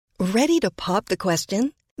Ready to pop the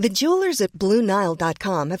question? The jewelers at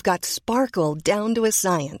BlueNile.com have got sparkle down to a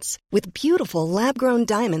science with beautiful lab-grown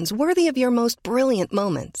diamonds worthy of your most brilliant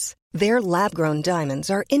moments. Their lab-grown diamonds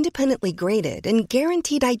are independently graded and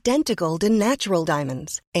guaranteed identical to natural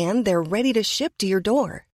diamonds, and they're ready to ship to your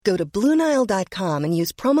door. Go to BlueNile.com and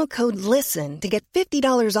use promo code LISTEN to get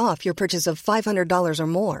 $50 off your purchase of $500 or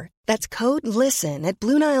more. That's code LISTEN at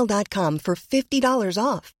BlueNile.com for $50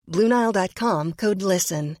 off. BlueNile.com, code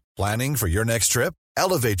LISTEN. Planning for your next trip?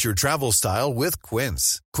 Elevate your travel style with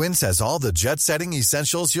Quince. Quince has all the jet-setting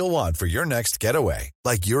essentials you'll want for your next getaway,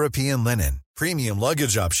 like European linen, premium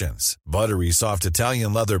luggage options, buttery soft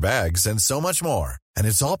Italian leather bags, and so much more. And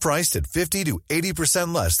it's all priced at 50 to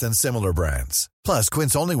 80% less than similar brands. Plus,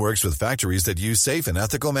 Quince only works with factories that use safe and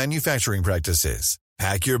ethical manufacturing practices.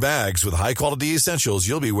 Pack your bags with high-quality essentials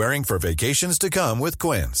you'll be wearing for vacations to come with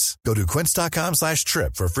Quince. Go to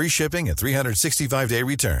quince.com/trip for free shipping and 365-day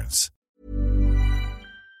returns.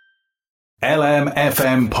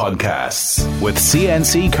 LMFM Podcasts. With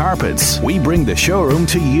CNC Carpets, we bring the showroom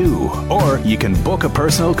to you. Or you can book a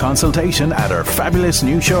personal consultation at our fabulous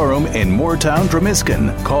new showroom in Moortown,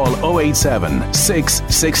 Dromiskin. Call 087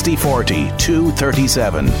 660 40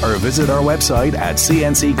 237 or visit our website at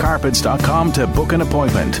cnccarpets.com to book an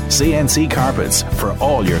appointment. CNC Carpets, for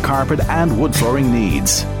all your carpet and wood flooring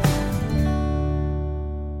needs.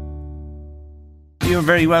 You're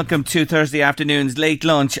very welcome to Thursday afternoon's Late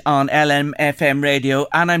Lunch on LMFM Radio,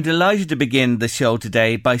 and I'm delighted to begin the show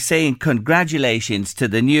today by saying congratulations to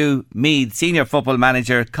the new Meath senior football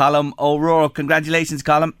manager, Colm O'Rourke. Congratulations,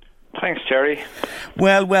 Colm. Thanks, Jerry.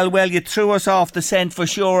 Well, you threw us off the scent for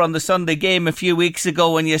sure on the Sunday game a few weeks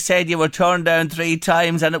ago when you said you were turned down 3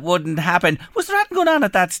 times and it wouldn't happen. Was there anything going on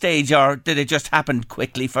at that stage, or did it just happen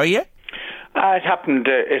quickly for you? It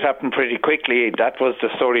happened pretty quickly. That was the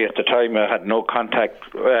story at the time. I had no contact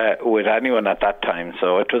with anyone at that time.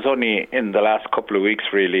 So it was only in the last couple of weeks,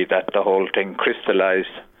 really, that the whole thing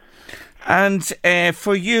crystallised. And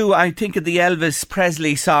for you, I think of the Elvis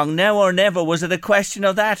Presley song, Now or Never. Was it a question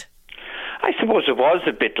of that? I suppose it was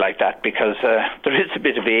a bit like that, because there is a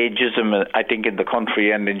bit of ageism, I think, in the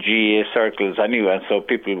country and in GA circles anyway. So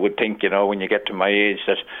people would think, when you get to my age,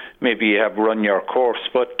 that maybe you have run your course.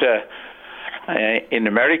 But in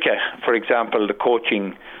America, for example, the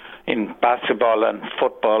coaching in basketball and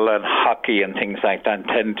football and hockey and things like that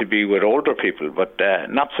tend to be with older people, but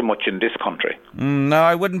not so much in this country. No,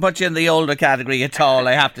 I wouldn't put you in the older category at all,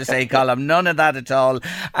 I have to say, Colm. None of that at all.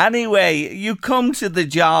 Anyway, you come to the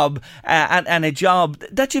job and a job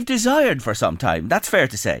that you've desired for some time. That's fair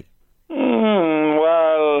to say.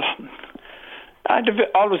 Well, I've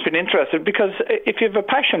always been interested, because if you have a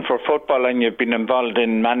passion for football and you've been involved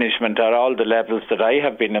in management at all the levels that I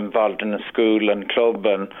have been involved in, a school and club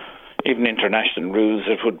and even international rules,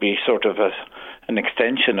 it would be sort of an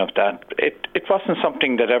extension of that. It wasn't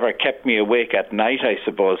something that ever kept me awake at night, I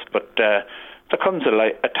suppose, but there comes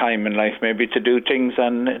a time in life maybe to do things,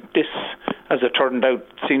 and this, as it turned out,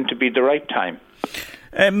 seemed to be the right time.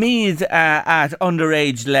 Meath at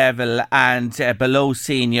underage level and below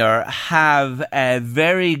senior have a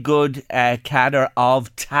very good cadre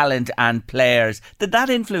of talent and players. Did that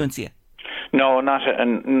influence you? No, not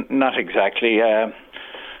exactly.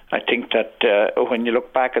 I think that when you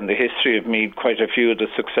look back in the history of Meath, quite a few of the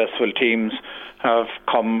successful teams have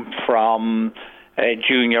come from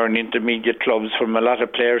junior and intermediate clubs, from a lot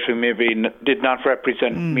of players who maybe did not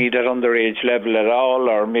represent Meath at underage level at all,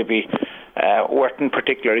 or maybe weren't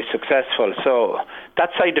particularly successful. So that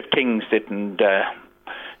side of things didn't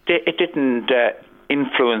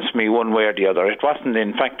influence me one way or the other. It wasn't.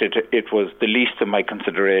 In fact, it was the least of my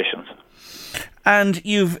considerations. And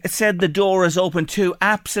you've said the door is open to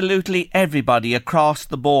absolutely everybody across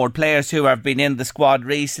the board. Players who have been in the squad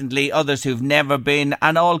recently, others who've never been,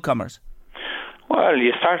 and all comers. Well,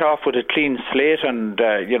 you start off with a clean slate, and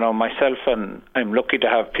myself, and I'm lucky to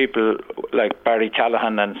have people like Barry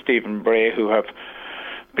Callahan and Stephen Bray, who have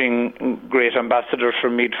been great ambassadors for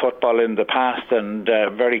Meath football in the past, and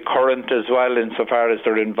very current as well insofar as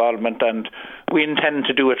their involvement. And we intend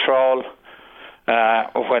to do a trawl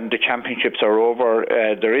when the championships are over.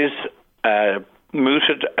 There is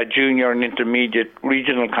mooted a junior and intermediate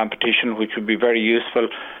regional competition, which would be very useful,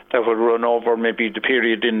 that would run over maybe the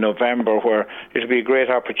period in November, where it would be a great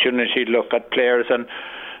opportunity to look at players. And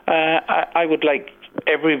I would like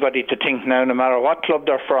everybody to think now, no matter what club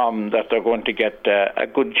they're from, that they're going to get a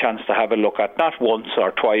good chance to have a look at, not once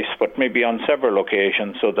or twice, but maybe on several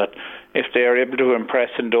occasions, so that if they are able to impress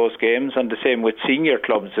in those games, and the same with senior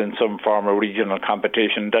clubs in some form of regional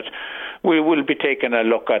competition, that we will be taking a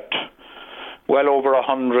look at well over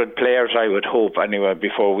 100 players, I would hope, anyway,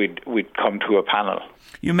 before we'd come to a panel.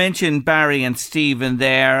 You mentioned Barry and Stephen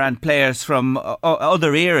there and players from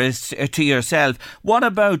other eras to yourself. What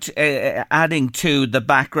about adding to the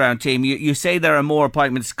background team? You say there are more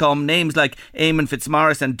appointments to come. Names like Eamon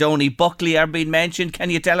Fitzmaurice and Donny Buckley are being mentioned. Can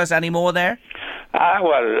you tell us any more there?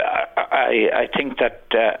 I think that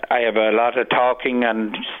I have a lot of talking,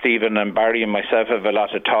 and Stephen and Barry and myself have a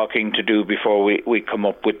lot of talking to do before we come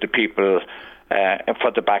up with the people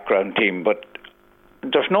for the background team. But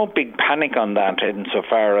there's no big panic on that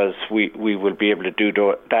insofar as we will be able to do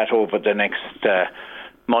that over the next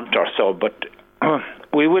month or so. But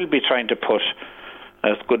we will be trying to put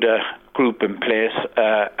as good a group in place.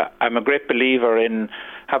 I'm a great believer in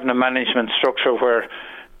having a management structure where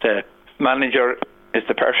the manager is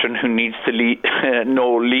the person who needs to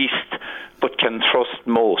know least but can trust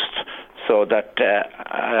most. So that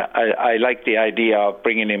I like the idea of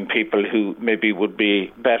bringing in people who maybe would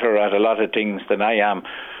be better at a lot of things than I am,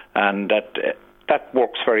 and that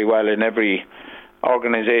works very well in every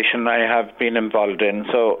organisation I have been involved in.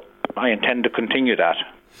 So I intend to continue that.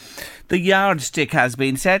 The yardstick has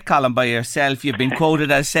been set, Colin, by yourself. You've been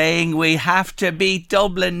quoted as saying, we have to beat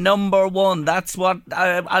Dublin #1. That's what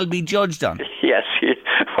I'll be judged on. Yes.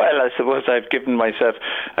 Well, I suppose I've given myself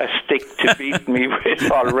a stick to beat me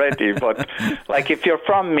with already. But like, if you're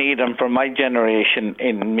from Meath and from my generation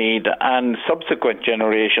in Meath and subsequent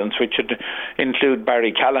generations, which would include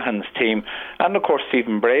Barry Callahan's team, and of course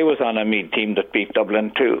Stephen Bray was on a Meath team that beat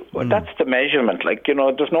Dublin too. Well, that's the measurement. Like,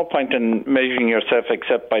 there's no point in measuring yourself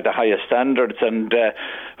except by the highest standards. And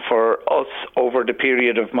for us, over the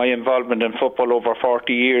period of my involvement in football over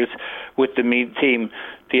 40 years with the Meath team,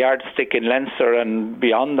 the yardstick in Leinster and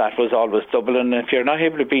beyond that was always Dublin. If you're not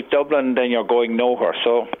able to beat Dublin, then you're going nowhere.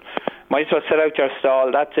 So might as well set out your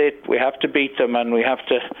stall. That's it. We have to beat them, and we have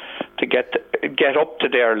to get up to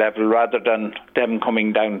their level rather than them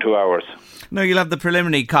coming down to ours. No, you'll have the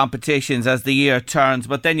preliminary competitions as the year turns,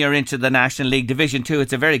 but then you're into the National League Division 2.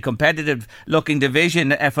 It's a very competitive looking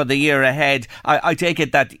division for the year ahead. I take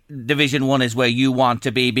it that Division 1 is where you want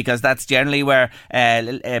to be, because that's generally where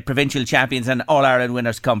provincial champions and All-Ireland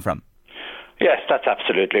winners come from. Yes, that's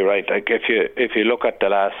absolutely right. Like, if you look at the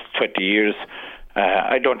last 20 years,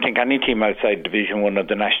 I don't think any team outside Division 1 of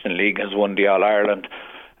the National League has won the All-Ireland,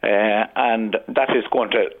 and that is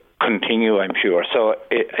going to continue, I'm sure. So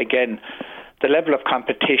again, the level of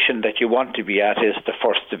competition that you want to be at is the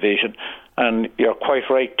first division, and you're quite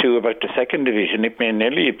right too about the second division. It may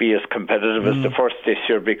nearly be as competitive as the first this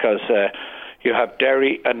year, because you have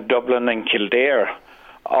Derry and Dublin and Kildare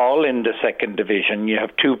all in the second division. You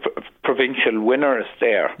have two provincial winners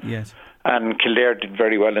there. Yes. And Kildare did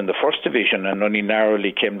very well in the first division and only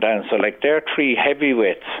narrowly came down. So like, there are three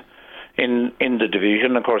heavyweights in the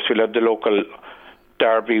division. Of course, we'll have the local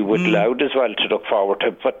derby with Louth as well to look forward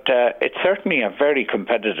to. But it's certainly a very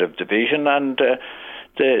competitive division, and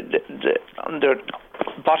the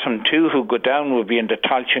bottom two who go down will be in the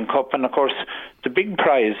Tailteann Cup. And of course, the big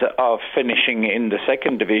prize of finishing in the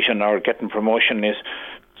second division or getting promotion is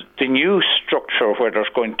the new structure, where there's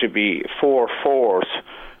going to be 4 fours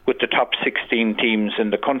with the top 16 teams in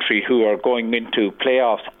the country who are going into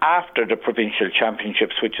playoffs after the provincial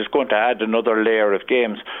championships, which is going to add another layer of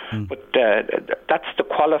games. But that's the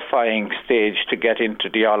qualifying stage to get into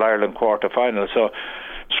the All-Ireland quarter-final. So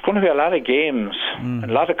there's going to be a lot of games, a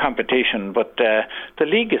lot of competition, but the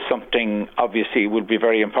league is something, obviously, will be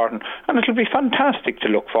very important, and it'll be fantastic to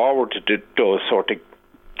look forward to those sort of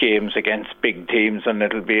games against big teams, and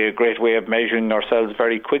it'll be a great way of measuring ourselves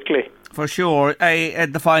very quickly. For sure.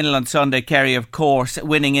 The final on Sunday, Kerry, of course,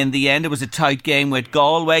 winning in the end. It was a tight game with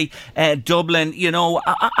Galway. Dublin,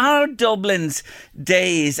 are Dublin's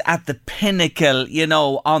days at the pinnacle,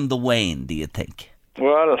 on the wane, do you think?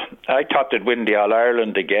 Well, I thought they'd win the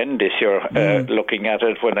All-Ireland again this year, looking at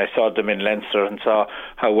it when I saw them in Leinster and saw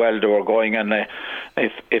how well they were going. And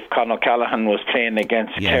if Conor Callaghan was playing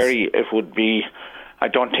against Kerry, it would be... I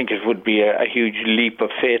don't think it would be a huge leap of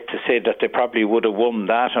faith to say that they probably would have won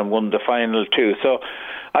that and won the final too. So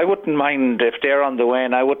I wouldn't mind, if they're on the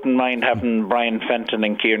wane, I wouldn't mind having Brian Fenton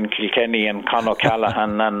and Kieran Kilkenny and Conor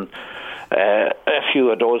Callaghan and a few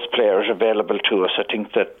of those players available to us. I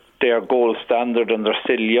think that they're gold standard and they're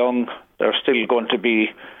still young. They're still going to be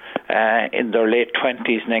in their late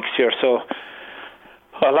 20s next year. So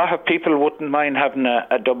a lot of people wouldn't mind having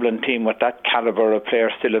a Dublin team with that calibre of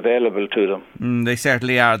players still available to them. They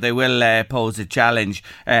certainly are. They will pose a challenge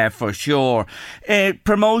for sure.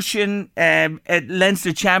 Promotion,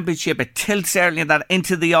 Leinster Championship, a tilt certainly that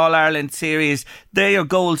into the All-Ireland series. They're your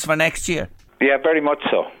goals for next year. Yeah, very much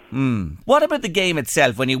so. What about the game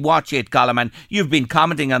itself when you watch it, Colm? And you've been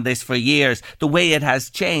commenting on this for years, the way it has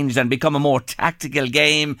changed and become a more tactical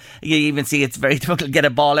game. You even see it's very difficult to get a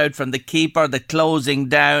ball out from the keeper, the closing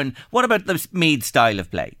down. What about the Meath style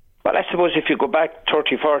of play? Well, I suppose if you go back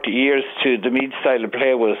 30, 40 years to the Meath style of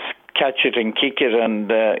play was catch it and kick it,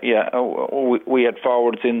 and we had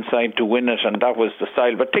forwards inside to win it, and that was the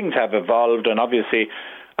style. But things have evolved, and obviously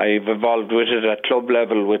I've evolved with it at club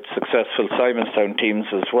level with successful Simonstown teams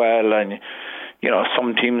as well, and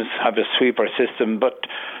some teams have a sweeper system, but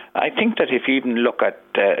I think that if you even look at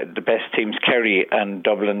the best teams, Kerry and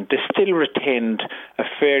Dublin, they still retained a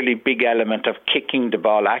fairly big element of kicking the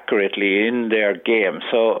ball accurately in their game.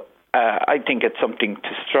 So I think it's something to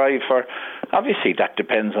strive for. Obviously, that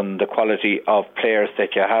depends on the quality of players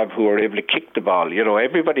that you have who are able to kick the ball.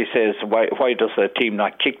 Everybody says, why does a team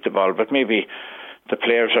not kick the ball? But maybe the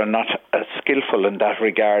players are not as skillful in that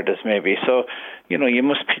regard as maybe. So, you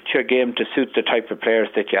must pitch your game to suit the type of players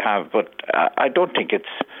that you have. But I don't think it's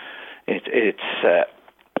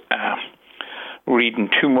reading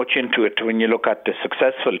too much into it when you look at the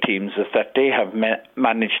successful teams, is that they have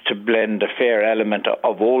managed to blend a fair element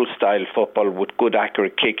of old style football with good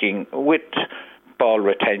accurate kicking, with ball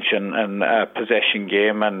retention and possession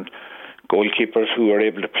game, and goalkeepers who are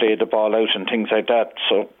able to play the ball out and things like that.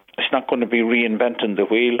 So it's not going to be reinventing the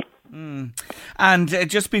wheel. And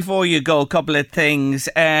just before you go, a couple of things.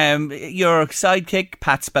 Your sidekick,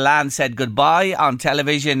 Pat Spillane, said goodbye on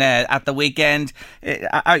television at the weekend.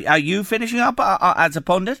 Are you finishing up as a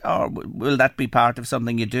pundit, or will that be part of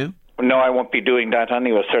something you do? No, I won't be doing that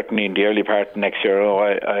anyway, certainly in the early part of next year.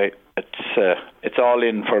 It's all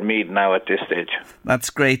in for me now at this stage. That's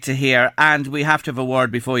great to hear. And we have to have a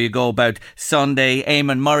word before you go about Sunday.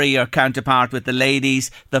 Eamon Murray, your counterpart with the ladies,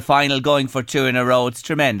 the final going for 2 in a row. It's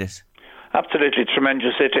tremendous. Absolutely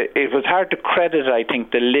tremendous. It was hard to credit, I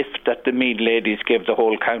think, the lift that the Meath ladies gave the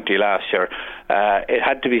whole county last year. It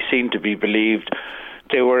had to be seen to be believed.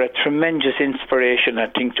 They were a tremendous inspiration, I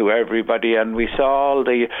think, to everybody, and we saw all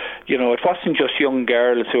the, it wasn't just young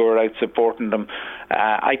girls who were out supporting them.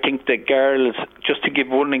 I think the girls, just to give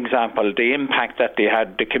one example, the impact that they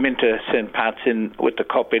had, they came into St. Pat's with the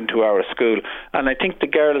cup into our school, and I think the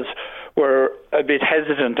girls were a bit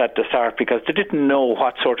hesitant at the start because they didn't know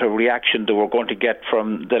what sort of reaction they were going to get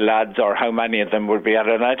from the lads or how many of them would be at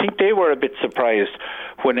it. And I think they were a bit surprised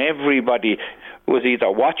when everybody was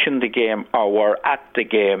either watching the game or were at the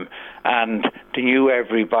game, and they knew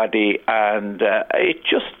everybody, and it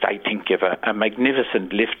just, I think, gave a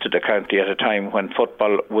magnificent lift to the county at a time when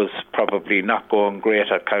football was probably not going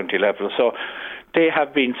great at county level. So they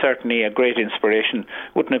have been certainly a great inspiration.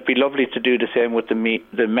 Wouldn't it be lovely to do the same with the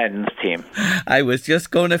men's team? I was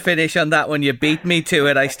just going to finish on that one. You beat me to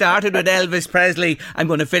it. I started with Elvis Presley. I'm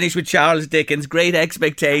going to finish with Charles Dickens. Great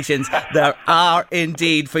expectations there are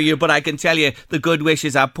indeed for you. But I can tell you the good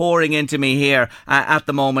wishes are pouring into me here at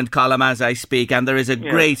the moment, Colm, as I speak. And there is a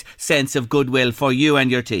great sense of goodwill for you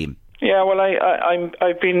and your team. Yeah, well,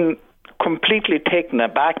 I've been completely taken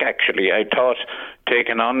aback, actually. I thought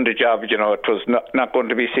taking on the job, it was not going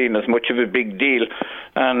to be seen as much of a big deal.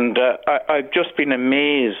 And I've just been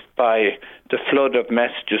amazed by the flood of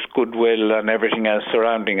messages, goodwill and everything else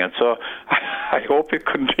surrounding it. So I hope it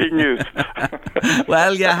continues.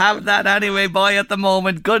 Well, you have that anyway, boy, at the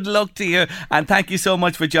moment. Good luck to you. And thank you so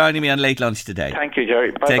much for joining me on Late Lunch today. Thank you,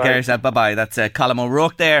 Jerry. Bye-bye. Take care of yourself. Bye-bye. That's Colm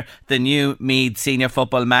O'Rourke there, the new Meath senior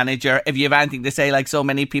football manager. If you have anything to say, like so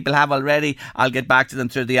many people have already, I'll get back to them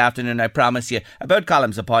through the afternoon, I promise you. About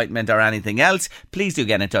Colm's appointment or anything else, please do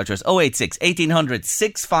get in touch with us. 086 1800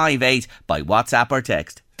 658 by WhatsApp or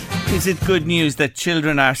text. Is it good news that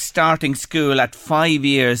children are starting school at 5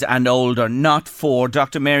 years and older, not 4?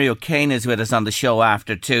 Dr. Mary O'Kane is with us on the show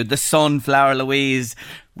after 2. The Sunflower, Louise.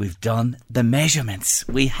 We've done the measurements.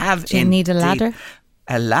 We have. Do you need a ladder?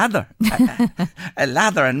 A lather. A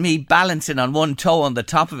lather, and me balancing on one toe on the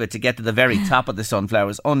top of it to get to the very top of the sunflower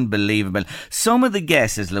is unbelievable. Some of the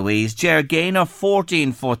guesses, Louise: Ger Gaynor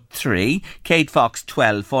 14'3", Kate Fox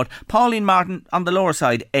 12 foot, Pauline Martin on the lower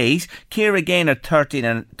side 8, Ciara Gaynor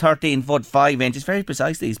 13 foot 5 inches. Very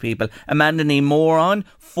precise, these people. Amanda Nee Moran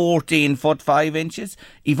 14 foot 5 inches,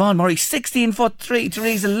 Yvonne Murray 16 foot 3,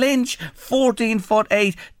 Theresa Lynch 14 foot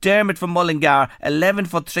 8, Dermot from Mullingar 11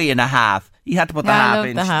 foot 3.5. You had to put the half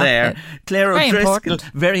inch there. Claire O'Driscoll,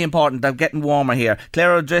 very important. I'm getting warmer here.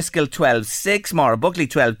 Claire O'Driscoll 12.6, Maura Buckley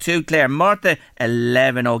 12.2, Claire Murtha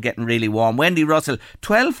 11.0, getting really warm. Wendy Russell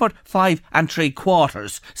 12 foot 5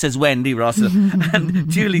 3/4, says Wendy Russell. And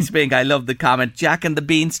Julie Spink, I love the comment. Jack and the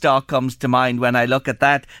Beanstalk comes to mind when I look at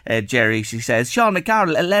that. Jerry, she says. Sean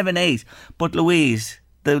McCarroll 11.8. But Louise,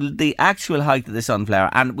 the actual height of the sunflower,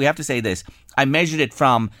 and we have to say this, I measured it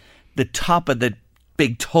from the top of the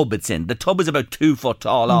big tub it's in. The tub is about 2 foot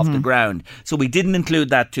tall off the ground. So we didn't include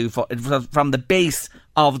that 2 foot. It was from the base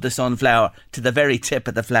of the sunflower to the very tip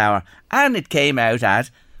of the flower. And it came out at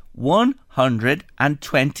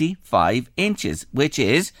 125 inches, which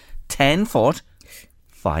is 10 foot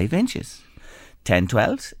 5 inches. 10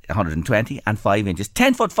 12s, 120 and 5 inches.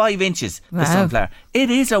 10 foot 5 inches, the sunflower. It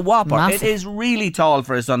is a whopper. Massive. It is really tall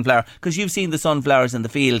for a sunflower, because you've seen the sunflowers in the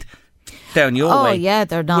field down your way. Oh yeah,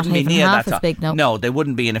 they're not Wouldn't be even near half that as big. No, they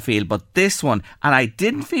wouldn't be in a field. But this one, and I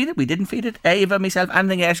didn't feed it. We didn't feed it. Ava, myself,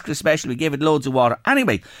 anything extra special. We gave it loads of water.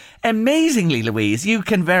 Anyway, amazingly, Louise, you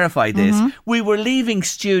can verify this. We were leaving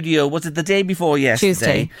studio. Was it the day before yesterday?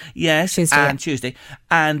 Tuesday. Yes, Tuesday.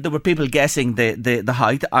 And there were people guessing the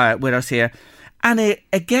height with us here. And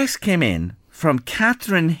a guess came in from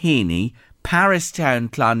Catherine Heaney, Paristown,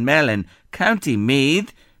 Clonmelon, County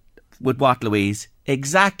Meath, with what, Louise?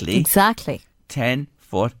 Exactly 10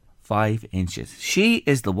 foot 5 inches. She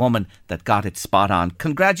is the woman that got it spot on.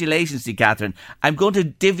 Congratulations to Catherine. I'm going to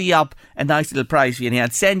divvy up a nice little prize for you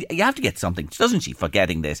and send. You have to get something, doesn't she?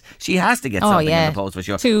 Forgetting this, she has to get something in the post for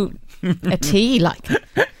sure. To a tea, like.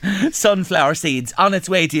 Sunflower seeds on its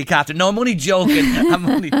way to you, Catherine. No, I'm only joking.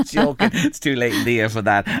 It's too late in the year for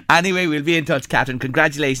that. Anyway, we'll be in touch, Catherine.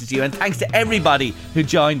 Congratulations to you, and thanks to everybody who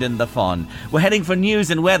joined in the fun. We're heading for news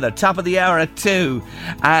and weather, top of the hour at 2,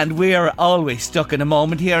 and we're always stuck in a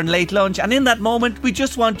moment here in Late Lunch, and in that moment we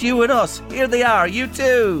just want you with us. Here they are, you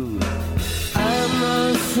too. I'm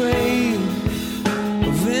not afraid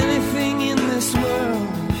of anything in this world.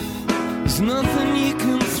 There's nothing you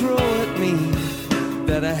can throw at me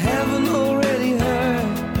that I haven't already heard.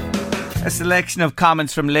 A selection of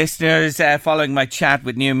comments from listeners following my chat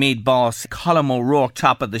with new Meath boss Colm O'Rourke,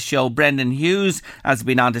 top of the show. Brendan Hughes has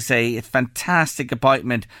been on to say it's a fantastic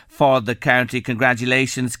appointment for the county.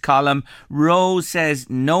 Congratulations, Colm. Rose says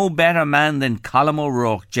no better man than Colm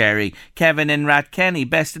O'Rourke, Jerry. Kevin in Rathkenny,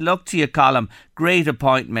 best of luck to you, Colm. Great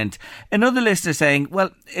appointment. Another listener saying, well,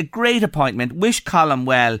 a great appointment. Wish Colm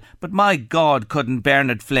well, but my God, couldn't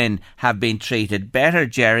Bernard Flynn have been treated better,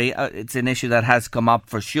 Jerry? It's an issue that has come up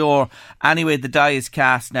for sure. Anyway, the die is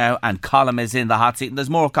cast now and Colm is in the hot seat. And there's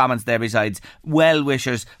more comments there besides.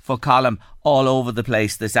 Well-wishers for Colm all over the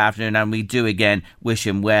place this afternoon, and we do again wish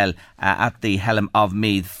him well at the helm of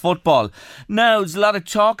Meath football. Now, there's a lot of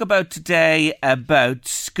talk about today about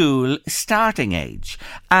school starting age,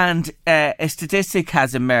 and a statistic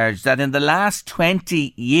has emerged that in the last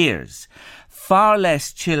 20 years far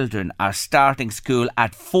less children are starting school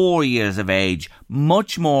at 4 years of age,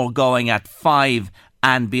 much more going at 5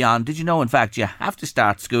 and beyond. Did you know, in fact, you have to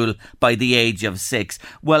start school by the age of 6?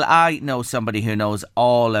 Well, I know somebody who knows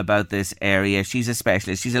all about this area. She's a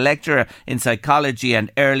specialist. She's a lecturer in psychology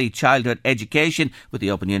and early childhood education with the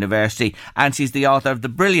Open University, and she's the author of the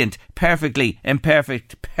brilliant Perfectly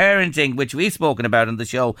Imperfect Parenting, which we've spoken about on the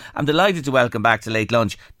show. I'm delighted to welcome back to Late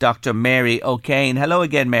Lunch Dr. Mary O'Kane. Hello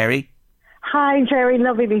again, Mary. Hi, Jerry.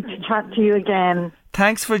 Lovely to chat to you again.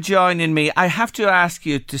 Thanks for joining me. I have to ask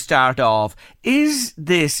you to start off, is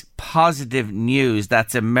this positive news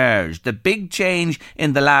that's emerged, the big change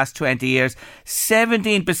in the last 20 years?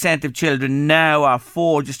 17% of children now are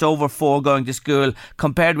just over 4 going to school,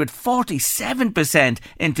 compared with 47%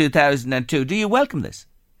 in 2002. Do you welcome this?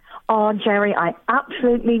 Oh, Jerry, I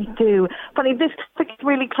absolutely do. Funny, this topic is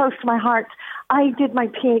really close to my heart. I did my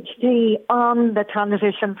PhD on the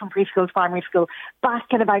transition from preschool to primary school back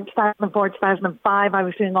in about 2004, 2005. I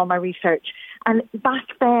was doing all my research. And back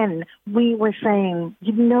then, we were saying,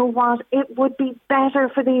 you know what, it would be better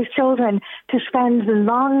for these children to spend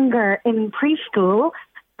longer in preschool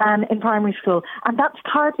than in primary school. And that's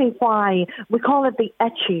partly why we call it the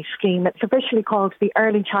ECHE scheme. It's officially called the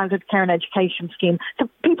Early Childhood Care and Education Scheme. So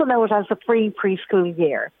people know it as the free preschool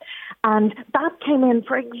year. And that came in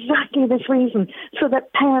for exactly this reason, so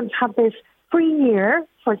that parents have this free year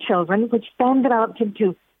for children, which then developed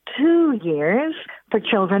into 2 years for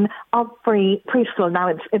children of free preschool. Now,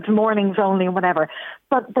 it's mornings only or whatever.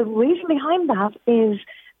 But the reason behind that is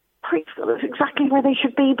preschool is exactly where they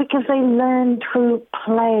should be, because they learn through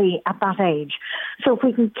play at that age. So if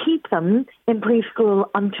we can keep them in preschool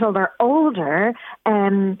until they're older,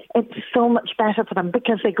 it's so much better for them,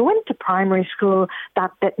 because they go into primary school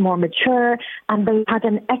that bit more mature, and they had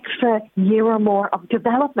an extra year or more of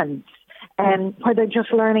development where they're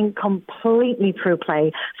just learning completely through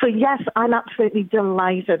play. So yes, I'm absolutely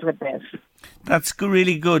delighted with this. That's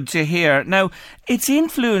really good to hear. Now, it's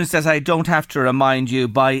influenced, as I don't have to remind you,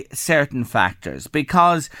 by certain factors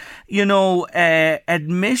because,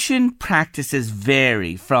 admission practices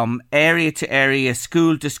vary from area to area,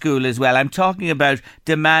 school to school as well. I'm talking about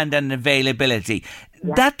demand and availability.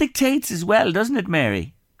 Yeah. That dictates as well, doesn't it,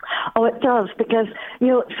 Mary? Oh, it does, because,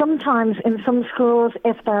 sometimes in some schools,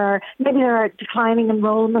 if there are declining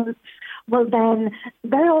enrollments, well, then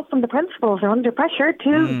very often the principals are under pressure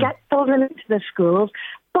to get children into the schools.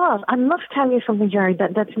 But I must tell you something, Jerry,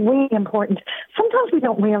 that's really important. Sometimes we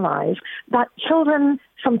don't realise that children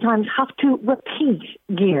sometimes have to repeat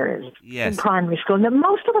years in primary school. Now,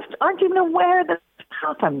 most of us aren't even aware that this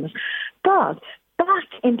happens. But back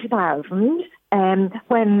in 2000,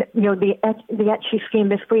 when the ETSI scheme,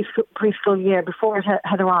 this preschool year before it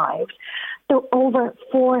had arrived, so over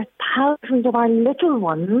 4,000 of our little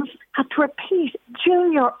ones had to repeat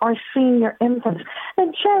junior or senior infants.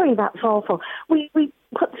 And Jerry, that's awful. We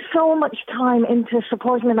put so much time into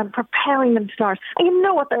supporting them and preparing them to start. And you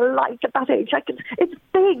know what they're like at that age. Like it's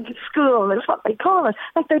big school is what they call it.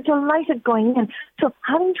 Like they're delighted going in. So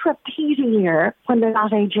having to repeat a year when they're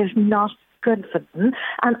that age is not good for them.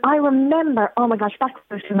 And I remember, oh my gosh, back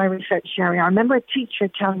in my research, Jerry, I remember a teacher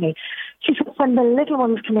telling me, she said, when the little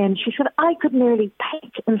ones come in, she said, I could nearly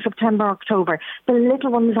pick in September, October, the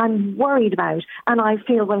little ones I'm worried about, and I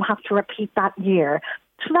feel we'll have to repeat that year.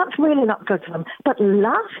 So that's really not good for them. But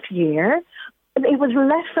last year, it was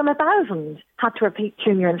less than 1,000 had to repeat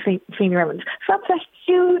junior and senior infants. So that's a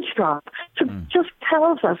huge drop. So it just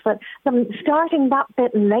tells us that them starting that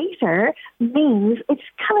bit later means it's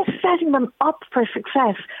kind of setting them up for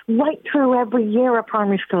success right through every year of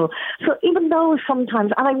primary school. So even though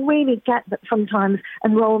sometimes, and I really get that sometimes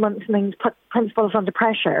enrollments and things put principals under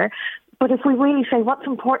pressure, but if we really say what's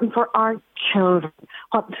important for our children,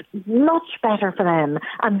 what's much better for them,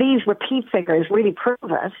 and these repeat figures really prove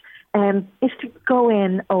it, is to go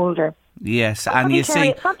in older. Yes, and you see,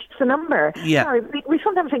 it's not just a number. Yeah. Sorry, we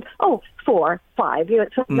sometimes think, 4, 5,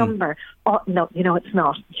 it's a number. Oh, no, it's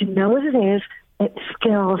not. You know what it is? It's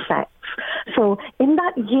skill sets. So in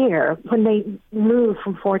that year, when they move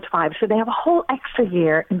from 4 to 5, so they have a whole extra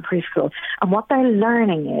year in preschool. And what they're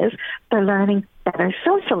learning is they're learning better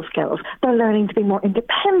social skills. They're learning to be more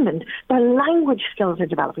independent. Their language skills are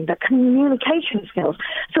developing. Their communication skills.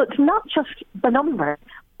 So it's not just the number.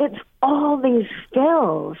 It's all these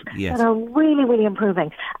skills that are really, really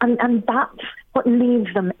improving. And that's what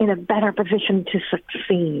leaves them in a better position to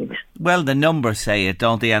succeed. Well, the numbers say it,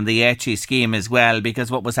 don't they? And the ETSI scheme as well, because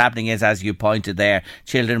what was happening is, as you pointed there,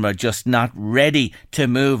 children were just not ready to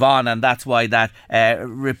move on, and that's why that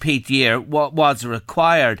repeat year was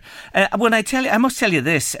required. When I must tell you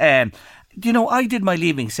this, I did my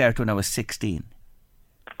Leaving Cert when I was 16.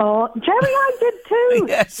 Oh, Jerry, I did too.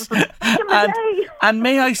 Yes. And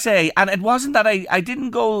may I say, and it wasn't that I didn't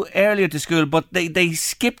go earlier to school, but they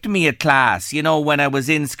skipped me a class, when I was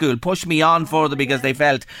in school, pushed me on further because they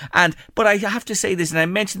felt. But I have to say this, and I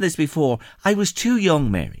mentioned this before, I was too young,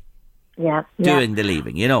 Mary, doing the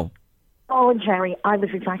leaving, Oh, Jerry, I was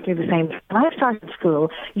exactly the same. When I started school,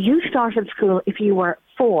 you started school if you were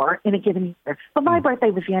 4 in a given year. But my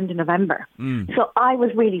birthday was the end of November. So I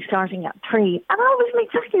was really starting at 3. And I was in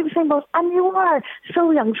exactly the same boat. And you are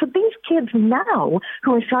so young. So these kids now,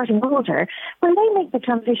 who are starting older, when they make the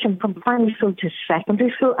transition from primary school to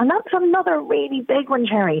secondary school, and that's another really big one,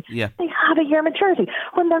 Jerry, they have a year maturity.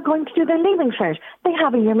 When they're going to do their Leaving Cert, they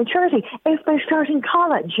have a year maturity. If they're starting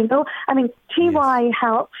college, I mean, TY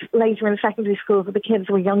helps later in secondary school for the kids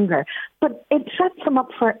who are younger. But it sets them up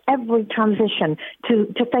for every transition to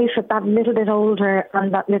face it that little bit older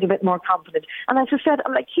and that little bit more confident. And as I said,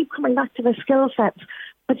 I keep coming back to the skill sets.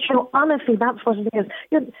 But, honestly, that's what it is.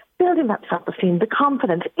 You're building that self-esteem, the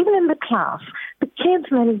confidence, even in the class. The kids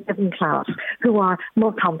in any given class who are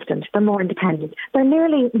more confident, they're more independent, they're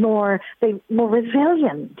nearly more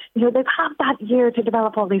resilient. They've had that year to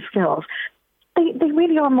develop all these skills. They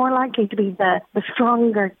really are more likely to be the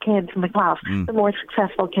stronger kids in the class, the more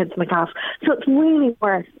successful kids in the class. So it's really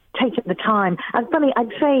worth taking the time. And funny,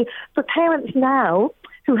 I'd say for parents now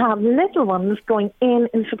who have little ones going in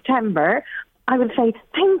September, I would say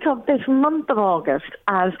think of this month of August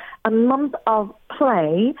as a month of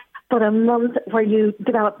play but a month where you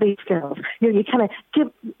develop these skills. You kind of give,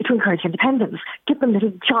 to encourage independence, give them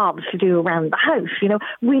little jobs to do around the house,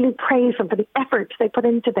 really praise them for the efforts they put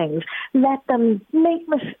into things. Let them make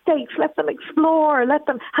mistakes, let them explore, let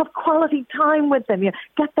them have quality time with them,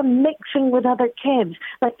 get them mixing with other kids.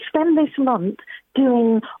 Like, spend this month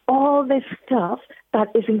doing all this stuff that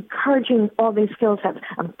is encouraging all these skill sets.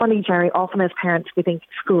 And funny, Jerry, often as parents we think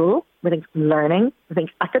school, we think learning, we think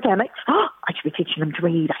academics. Oh, I should be teaching them to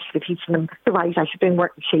read, I should be teaching them to write, I should be doing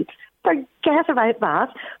worksheets. Forget about that.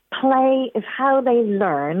 Play is how they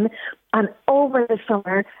learn. And over the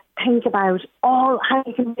summer, think about how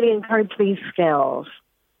you can really encourage these skills.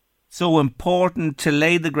 So important to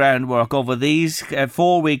lay the groundwork over these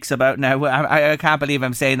 4 weeks about now. I can't believe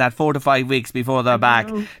I'm saying that, 4 to 5 weeks before they're back,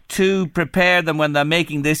 to prepare them when they're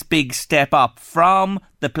making this big step up from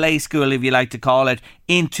the play school, if you like to call it,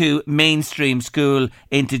 into mainstream school,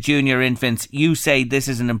 into junior infants. You say this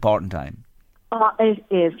is an important time. Oh, it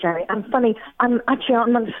is, Jerry. And funny, I'm actually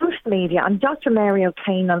on social media. I'm Dr. Mary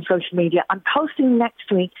O'Kane on social media. I'm posting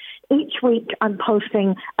next week. Each week I'm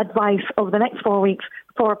posting advice over the next 4 weeks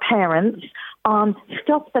for parents on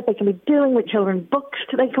stuff that they can be doing with children, books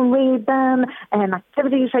they can read them, and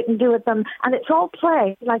activities they can do with them. And it's all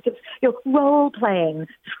play, like it's role-playing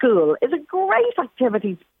school is a great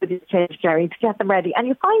activity for the kids, Jerry, to get them ready. And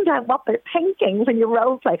you find out what they're thinking when you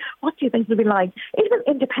role-play. What do you think it'll be like? Even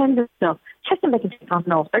independent stuff. Checking they can take on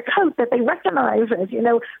and off their coat, that they recognise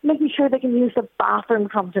it, making sure they can use the bathroom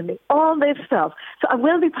comfortably, all this stuff. So I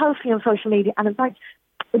will be posting on social media, and in fact,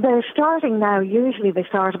 they're starting now. Usually they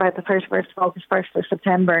start about the 31st of August, 1st of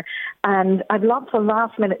September. And I've lots of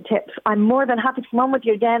last-minute tips. I'm more than happy to come on with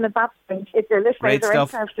you again at that point if your listeners are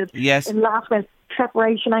interested in last-minute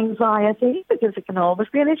separation anxiety, because it can always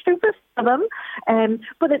be an issue for them.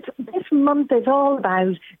 But this month is all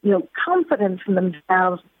about, confidence in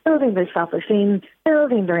themselves, building their self-esteem,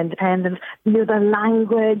 building their independence, their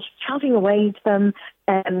language, chatting away to them,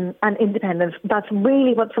 and independence. That's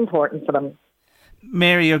really what's important for them.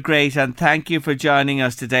 Mary, you're great, and thank you for joining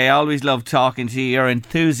us today. I always love talking to you. Your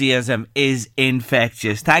enthusiasm is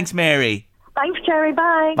infectious. Thanks, Mary. Thanks, Jerry.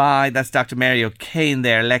 Bye. Bye. That's Dr. Mary O'Kane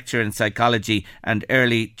there, lecturer in psychology and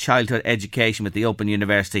early childhood education with the Open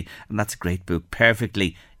University. And that's a great book,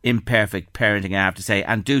 Perfectly Imperfect Parenting, I have to say.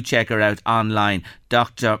 And do check her out online,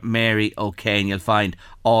 Dr. Mary O'Kane. You'll find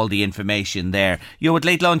all the information there. You're with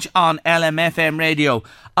Late Lunch on LMFM Radio.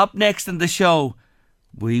 Up next in the show,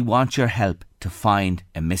 we want your help to find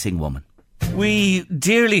a missing woman. We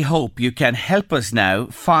dearly hope you can help us now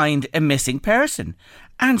find a missing person.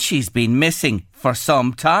 And she's been missing for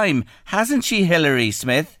some time, hasn't she, Hilary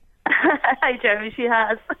Smith? Hi, Jeremy, she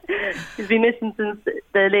has. She's been missing since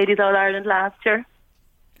the Ladies All Ireland last year.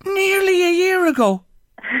 Nearly a year ago?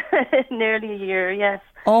 Nearly a year, yes.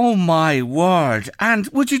 Oh, my word. And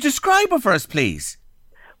would you describe her for us, please?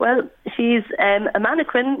 Well, she's a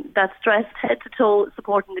mannequin that's dressed head to toe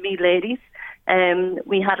supporting the Meath ladies.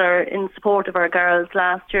 We had her in support of our girls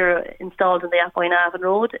last year installed in the Appine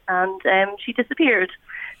Road, and she disappeared.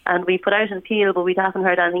 And we put out an appeal, but we haven't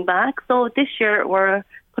heard anything back. So this year we're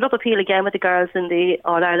put up appeal again with the girls in the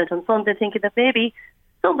All Ireland on Sunday, thinking that maybe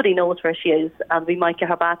somebody knows where she is and we might get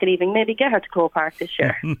her back and even maybe get her to Croke Park this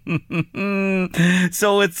year.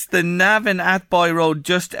 So it's the Navan Athboy Road,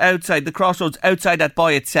 just outside the crossroads, outside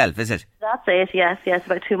Athboy itself, is it? That's it, yes,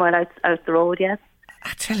 about 2 miles out the road, yes.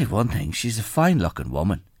 I tell you one thing, she's a fine looking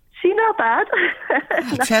woman. She's not bad.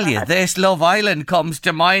 I tell you, this Love Island comes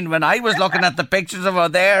to mind when I was looking at the pictures of her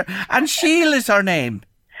there, and Sheila is her name.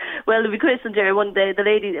 Well, we christened her one day,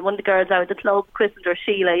 one of the girls out at the club christened her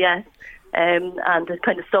Sheila, yes. And it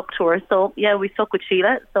kind of stuck to her. So, yeah, we stuck with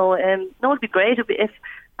Sheila. So, no, it'd be great if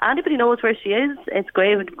anybody knows where she is. It's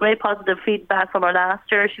great. With great positive feedback from her last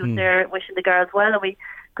year. She was there wishing the girls well, and we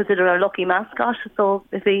consider her a lucky mascot. So,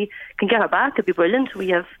 if we can get her back, it'd be brilliant. We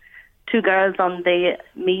have 2 girls on the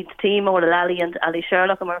Meath team, Ola Lally and Ali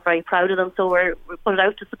Sherlock, and we're very proud of them. So, we put it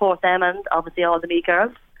out to support them and obviously all the Meath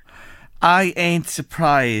girls. I ain't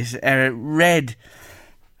surprised. Red,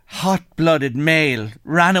 hot-blooded male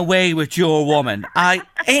ran away with your woman. I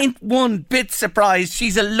ain't one bit surprised.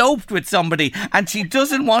 She's eloped with somebody and she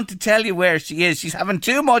doesn't want to tell you where she is. She's having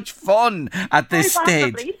too much fun at this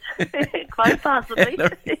stage. Quite possibly.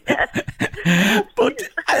 But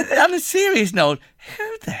on a serious note,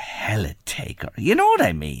 who the hell would take her? You know what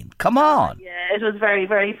I mean? Come on. Yeah, it was very,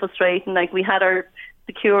 very frustrating. Like, we had her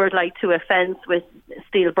secured to a fence with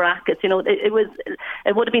steel brackets. You know, it would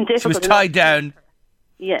have been difficult. She was tied down.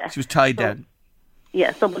 Yeah. She was tied down.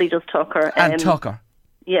 Yeah, somebody just took her. And took her.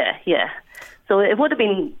 Yeah. So it would have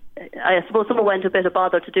been, I suppose someone went a bit of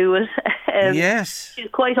bother to do it. Yes. She's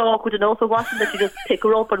quite awkward enough. It wasn't that you just pick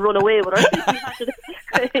her up and run away with her.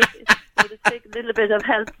 It takes a little bit of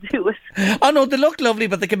help to do it. Oh no, they look lovely,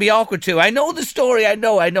 but they can be awkward too. I know the story. I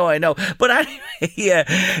know. But anyway,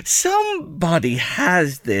 somebody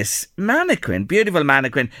has this mannequin, beautiful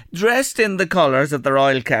mannequin, dressed in the colours of the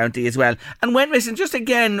Royal County as well, and went missing just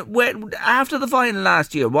again after the final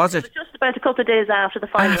last year, was it? It was just about a couple of days after the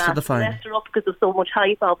final. We left her up because there was so much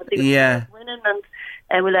hype, obviously. Yeah. Winning,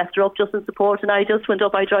 and we left her up just in support, and I just went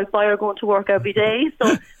up. I drive by her going to work every day,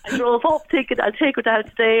 so I drove up, I'll take her down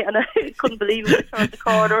today, and I couldn't believe it. I turned the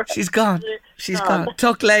corner. She's gone.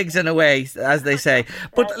 Tuck legs and away, as they say.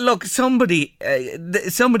 But look, somebody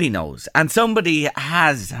knows, and somebody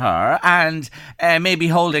has her, and maybe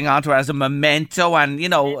holding on to her as a memento, and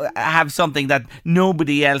have something that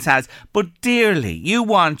nobody else has. But dearly, you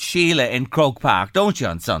want Sheila in Croke Park, don't you,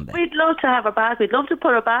 on Sunday? We'd love to have her back. We'd love to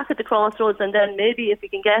put her back at the Crossroads, and then maybe if we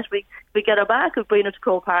can we get her back, we'll bring her to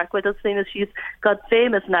Croke Park with us, seeing as she's got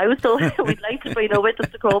famous now. So we'd like to bring her with us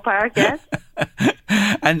to Croke Park, yes.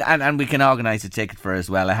 And we can organise a ticket for her as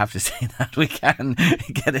well. I have to say that we can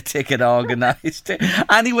get a ticket organised.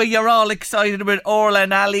 Anyway, you're all excited about Orla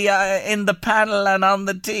and Ali in the panel and on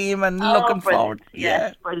the team, and looking forward.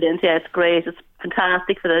 Yeah, brilliant. Yeah, it's great. It's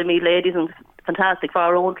fantastic for the Meath ladies and fantastic for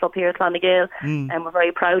our own club here at Clonagale, and we're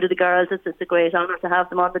very proud of the girls. It's a great honour to have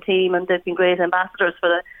them on the team, and they've been great ambassadors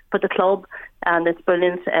for the club, and it's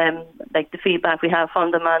brilliant. Like the feedback we have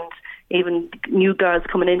from them, and even new girls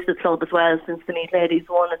coming into the club as well since the Meath ladies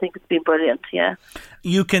won. I think it's been brilliant. Yeah,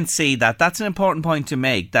 you can see that. That's an important point to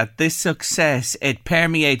make, that this success, it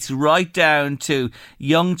permeates right down to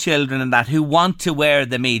young children and that who want to wear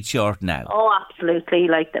the Meath shirt now. Oh, absolutely.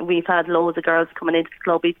 Like, we've had loads of girls coming into the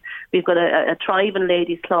club. We've got a thriving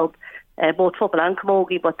ladies club, both football and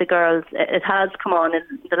camogie, but the girls, it has come on in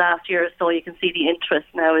the last year or so. You can see the interest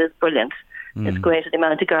now. It is brilliant. It's great, the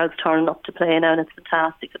amount of girls turning up to play now, and it's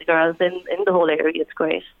fantastic for the girls in the whole area. It's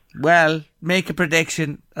great. Well, make a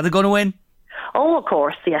prediction. Are they going to win? Oh, of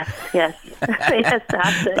course, yes. Yes,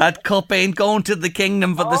 that's it. That cup ain't going to the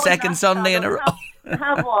Kingdom for the second Sunday in a row.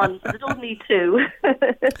 Have one, but I don't need two.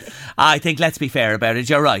 I think, let's be fair about it.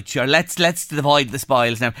 You're right. Sure, let's divide the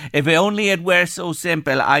spoils now. If only it were so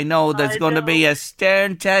simple. I know there's going to be a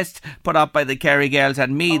stern test put up by the Kerry girls,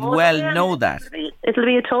 and Meath know that. It'll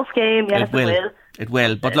be a tough game. Yes, it will. It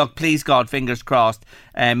will. But look, please God, fingers crossed,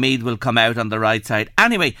 Meath will come out on the right side.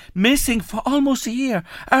 Anyway, missing for almost a year,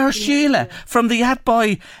 our Sheila from the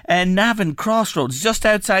Atboy Navan Crossroads, just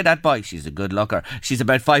outside Atboy. She's a good looker. She's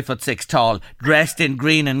about 5'6" tall, dressed in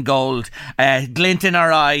green and gold, glint in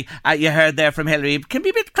her eye. You heard there from Hilary. Can be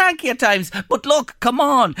a bit cranky at times, but look, come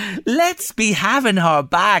on, let's be having her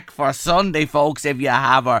back for Sunday, folks, if you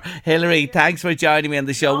have her. Hilary, thanks for joining me on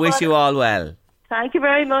the show. Wish you all well. Thank you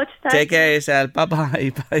very much. Take care of yourself.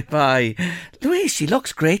 Bye-bye. Bye-bye. Louise, she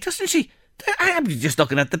looks great, doesn't she? I'm just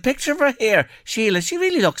looking at the picture of her here. Sheila, she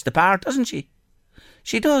really looks the part, doesn't she?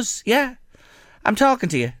 She does, yeah. I'm talking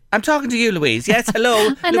to you. I'm talking to you, Louise. Yes, hello.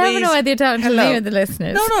 I Louise. never know whether you're talking to me or the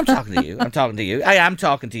listeners. No, I'm talking to you. I'm talking to you. I am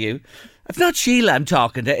talking to you. It's not Sheila I'm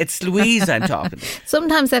talking to. It's Louise I'm talking to.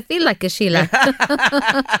 Sometimes I feel like a Sheila.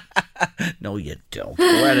 No, you don't.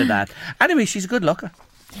 Where did that? Anyway, she's a good looker.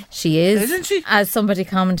 She is. Isn't she? As somebody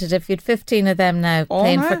commented, if you'd 15 of them now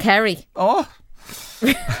playing for Kerry. Oh.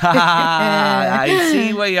 I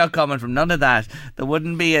see where you're coming from. None of that. There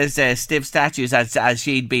wouldn't be as stiff statues as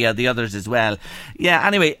she'd be, or the others as well. Yeah,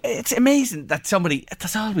 anyway, it's amazing that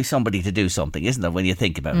there's always somebody to do something, isn't there, when you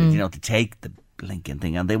think about it, to take the blinking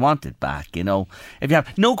thing, and they want it back, If you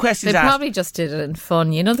have no questions asked. They probably just did it in fun,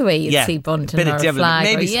 the way you'd see bunting or a flag.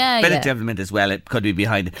 Maybe a bit of devilment as well, it could be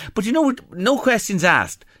behind it. But no questions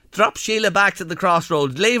asked. Drop Sheila back to the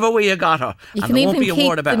Crossroads. Leave her where you got her. You and can there even won't be a keep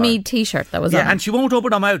word about the her. Meath t-shirt that was on. Yeah, and she won't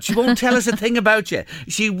open her mouth. She won't tell us a thing about you.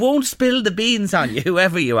 She won't spill the beans on you,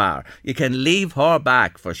 whoever you are. You can leave her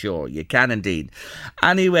back for sure. You can indeed.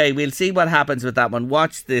 Anyway, we'll see what happens with that one.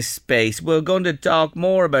 Watch this space. We're going to talk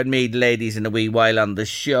more about Meath ladies in a wee while on the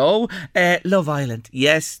show. Love Island.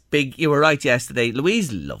 Yes, big. You were right yesterday.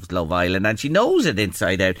 Louise loves Love Island, and she knows it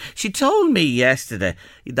inside out. She told me yesterday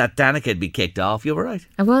that Danica had been kicked off. You were right.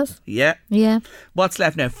 I was. Yeah. Yeah. What's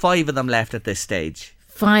left now? 5 of them left at this stage.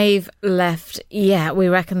 5 left. Yeah, we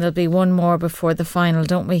reckon there'll be one more before the final,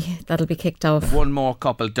 don't we? That'll be kicked off. One more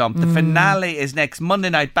couple dumped. The finale is next Monday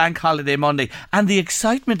night, Bank Holiday Monday, and the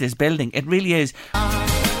excitement is building. It really is.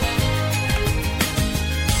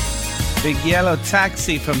 Big Yellow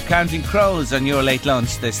Taxi from Counting Crows on your late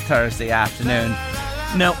lunch this Thursday afternoon.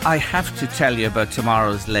 Now, I have to tell you about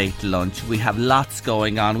tomorrow's late lunch. We have lots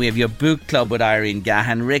going on. We have your book club with Irene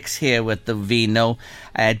Gahan. Rick's here with the vino.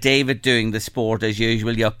 David doing the sport as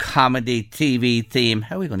usual, your comedy TV theme.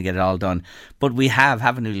 How are we going to get it all done? But we have,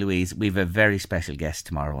 haven't we, Louise? We have a very special guest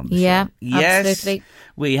tomorrow on the show. Yeah, yes, absolutely.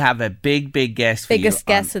 We have a big guest for you. Biggest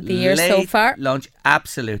guest of the year so far. Lunch,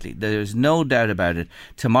 absolutely. There's no doubt about it.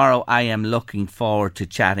 Tomorrow I am looking forward to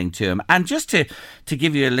chatting to him. And just to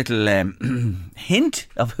give you a little hint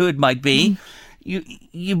of who it might be,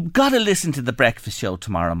 you've got to listen to The Breakfast Show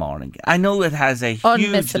tomorrow morning. I know it has a huge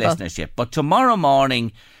listenership, but tomorrow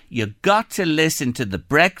morning you got to listen to The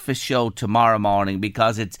Breakfast Show tomorrow morning,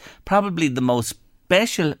 because it's probably the most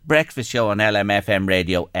special breakfast show on LMFM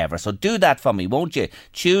radio ever. So do that for me, won't you?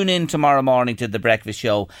 Tune in tomorrow morning to The Breakfast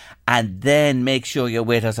Show, and then make sure you're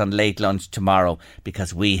with us on Late Lunch tomorrow,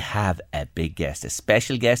 because we have a big guest, a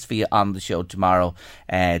special guest for you on the show tomorrow,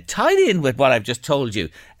 tied in with what I've just told you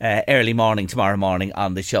early morning tomorrow morning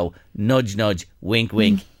on the show. Nudge nudge, wink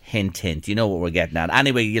wink, hint hint. You know what we're getting at.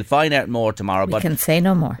 Anyway, you'll find out more tomorrow. We can say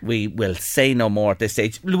no more. We will say no more at this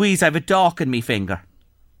stage. Louise, I have a dock in me finger.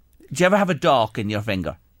 Do you ever have a dock in your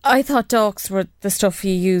finger? I thought docks were the stuff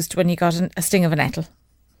you used when you got a sting of a nettle.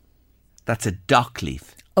 That's a dock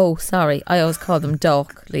leaf. Oh, sorry. I always call them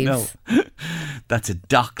dock leaves. No, that's a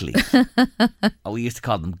dock leaf. We used to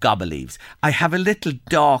call them gobble leaves. I have a little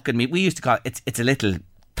dock in me. We used to call it, it's a little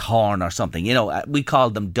thorn or something. You know, we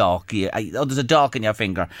called them dock. There's a dock in your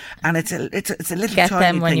finger, and it's a little. Get tiny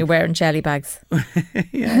them when thing. you're wearing jelly bags.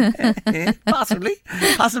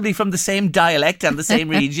 Possibly from the same dialect and the same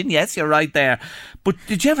region. Yes, you're right there. But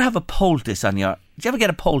did you ever have a poultice on your? Did you ever get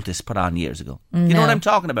a poultice put on years ago? No. You know what I'm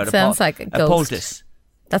talking about? Sounds like a ghost. Poultice.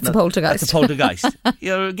 That's a poltergeist. That's a poltergeist.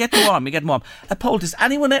 You get warm. A poultice.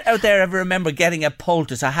 Anyone out there ever remember getting a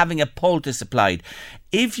poultice or having a poultice applied?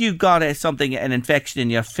 If you got an infection in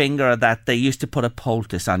your finger, that they used to put a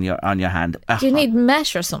poultice on your hand. Do you need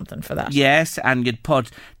mesh or something for that? Yes, and you'd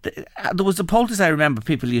put. There was a poultice I remember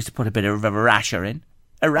people used to put a bit of a rasher in.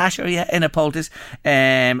 A rasher, yeah, in a poultice,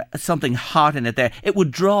 something hot in it there. It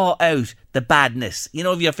would draw out the badness. You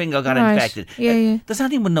know, if your finger got infected. Yeah. Does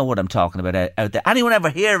anyone know what I'm talking about out there? Anyone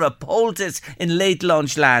ever hear of a poultice in Late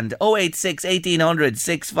Lunch land? 086 1800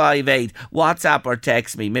 658. WhatsApp or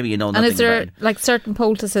text me. Maybe you know nothing about it. And is there like certain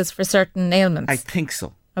poultices for certain ailments? I think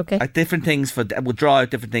so. Okay. Different things would draw out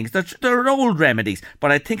different things. They're old remedies,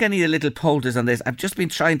 but I think I need a little poultice on this. I've just been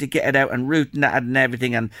trying to get it out and rooting it and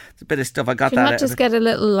everything, and it's a bit of stuff. I got that. Not just get a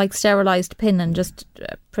little like sterilised pin and just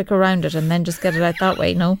prick around it, and then just get it out that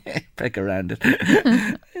way. No, prick around it.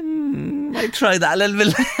 Might try that a little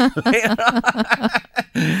bit later.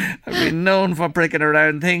 I've been known for pricking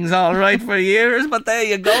around things all right for years, but there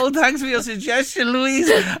you go. Thanks for your suggestion, Louise.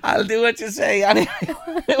 I'll do what you say. Anyway,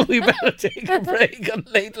 we better take a break on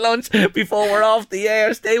Late Lunch before we're off the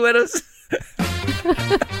air. Stay with us.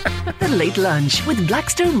 The Late Lunch with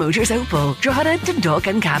Blackstone Motors Opel, Drogheda to Dundalk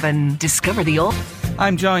Cabin. Discover the all.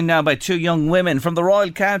 I'm joined now by two young women from the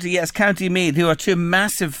Royal County, yes, County Meath, who are two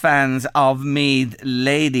massive fans of Meath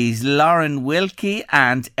ladies. Lauren Wilkie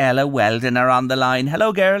and Ella Weldon are on the line.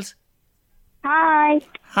 Hello, girls. Hi.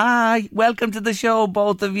 Hi, welcome to the show,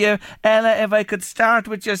 both of you. Ella, if I could start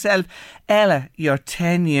with yourself. Ella, you're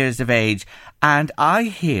 10 years of age, and I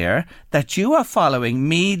hear that you are following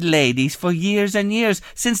Meath ladies for years and years,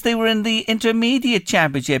 since they were in the Intermediate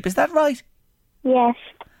Championship. Is that right? Yes.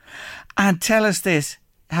 And tell us this,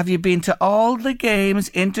 have you been to all the games,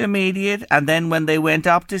 Intermediate, and then when they went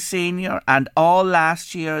up to Senior, and all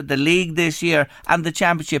last year, the League this year, and the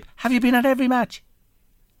Championship? Have you been at every match?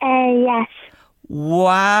 Yes.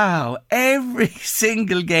 Wow, every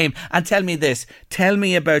single game. And tell me this, tell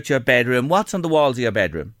me about your bedroom. What's on the walls of your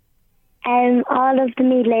bedroom? All of the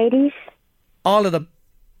Meath ladies. All of them?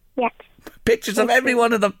 Yes. Pictures of every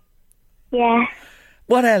one of them? Yeah.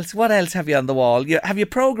 What else? What else have you on the wall? Have you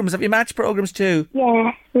programmes? Have you match programmes too?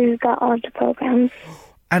 Yeah, we've got all the programmes.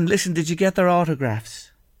 And listen, did you get their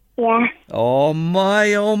autographs? Yeah. Oh my,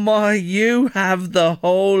 you have the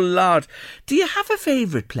whole lot. Do you have a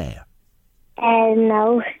favourite player?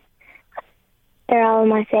 No. They're all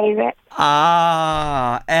my favourite.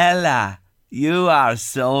 Ah, Ella, you are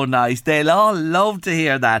so nice. They'll all love to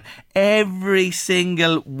hear that. Every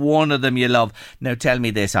single one of them you love. Now tell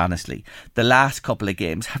me this honestly. The last couple of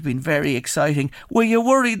games have been very exciting. Were you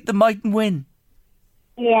worried they mightn't win?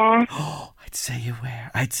 Yeah. Oh, I'd say you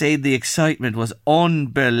were. I'd say the excitement was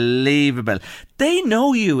unbelievable. They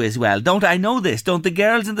know you as well, don't I? Know this, don't the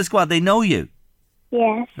girls in the squad? They know you.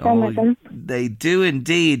 Yeah, some of them. They do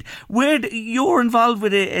indeed. You're involved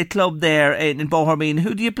with a club there in Bohermeen.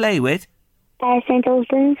 Who do you play with? St.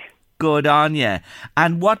 Ulstan's. Good on you.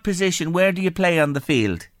 And what position? Where do you play on the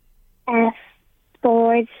field?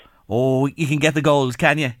 Forwards. Oh, you can get the goals,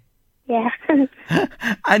 can you? Yeah.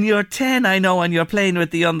 And you're 10, I know, and you're playing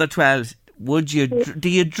with the under 12s. Do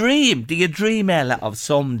you dream, Ella, of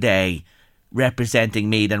someday representing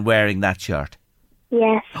Meath and wearing that shirt?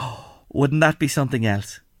 Yes. Wouldn't that be something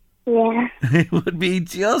else? Yeah. It would be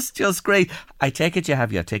just great. I take it you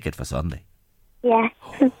have your ticket for Sunday. Yeah.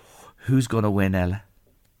 Who's going to win, Ella?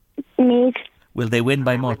 Meath. Will they win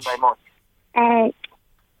by much? 4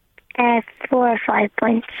 or 5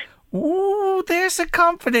 points. Oh, there's a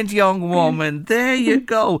confident young woman. There you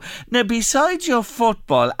go. Now, besides your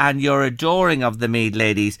football and your adoring of the Meath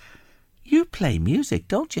ladies, you play music,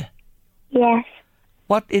 don't you? Yes.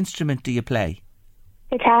 What instrument do you play?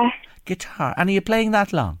 Guitar. Guitar. And are you playing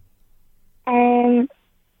that long? 1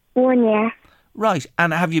 year. Right.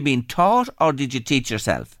 And have you been taught or did you teach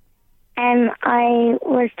yourself? I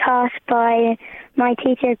was taught by my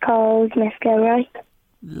teacher called Miss Gilroy.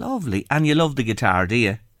 Lovely. And you love the guitar, do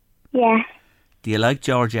you? Yeah. Do you like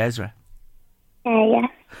George Ezra? Yeah.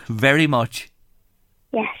 Very much?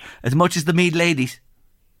 Yes. As much as the Meath ladies?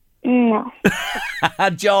 No.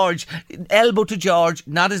 George, elbow to George,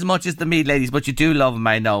 not as much as the Meath ladies, but you do love him,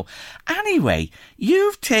 I know. Anyway,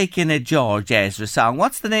 you've taken a George Ezra song.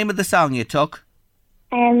 What's the name of the song you took?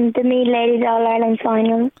 The Meath Ladies All-Ireland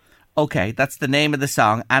Final. Okay, that's the name of the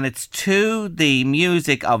song, and it's to the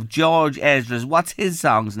music of George Ezra's. What's his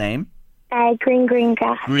song's name? Green Green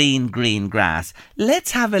Grass. Green Green Grass.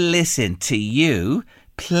 Let's have a listen to you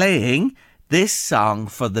playing this song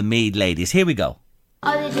for the Meath ladies. Here we go.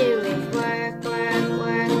 All they do is work, work,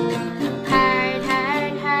 work. Hard,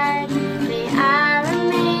 hard, hard. They are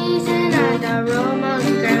amazing, are the role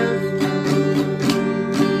model girls.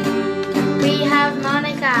 We have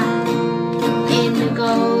Monica in the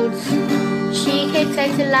golds. She kicks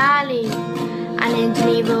out to Lally and into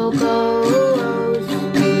Evo goes.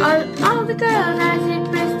 All the girls are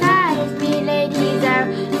superstars. Meath ladies are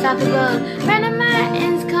unstoppable. Brennan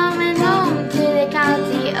Martin's coming home to the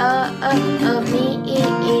county of Meath.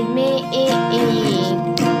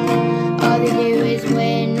 All they do is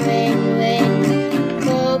win, win, win.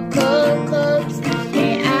 Cups.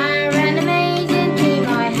 They are an amazing team,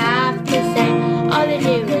 I have to say. All they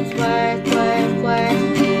do is work, work, work.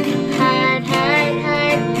 Hard, hard,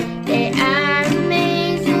 hard. They are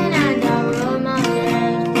amazing and are role models.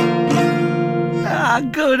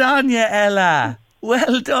 Good on you, Ella.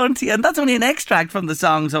 Well done to you. And that's only an extract from the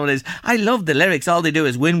song, so it is. I love the lyrics. All they do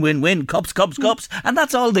is win, win, win. Cups, cups, cups. And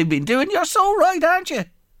that's all they've been doing. You're so right, aren't you?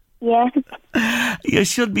 Yeah. You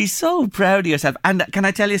should be so proud of yourself. And can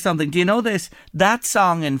I tell you something? Do you know this? That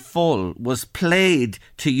song in full was played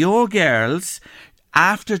to your girls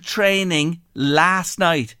after training last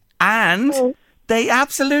night. And they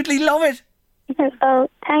absolutely love it. Oh,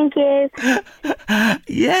 thank you.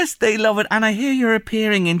 Yes, they love it. And I hear you're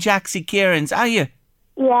appearing in Jaxie Kieran's, are you?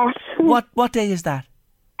 Yes. What day is that?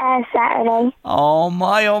 Saturday. Oh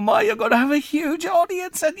my, you're going to have a huge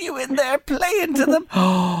audience and you in there playing to them.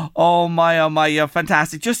 Oh my, you're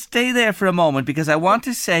fantastic. Just stay there for a moment because I want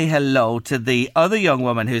to say hello to the other young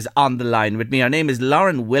woman who's on the line with me. Her name is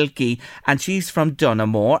Lauren Wilkie and she's from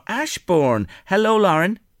Dunamore, Ashbourne. Hello,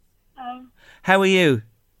 Lauren. Hello. How are you?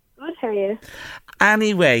 Good, how are you?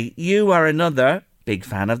 Anyway, you are another big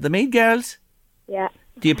fan of the Meath girls. Yeah.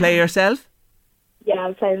 Do you play yourself? Yeah,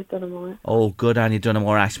 I play with Dunamore. Oh, good on you,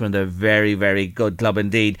 Dunamore Ashbourne. They're a very, very good club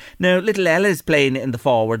indeed. Now, little Ella's playing in the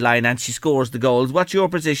forward line and she scores the goals. What's your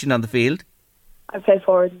position on the field? I play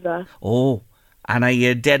forward as well. Oh, and are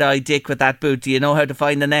you dead-eyed Dick with that boot? Do you know how to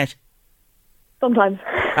find the net? Sometimes.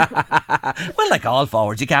 Well, like all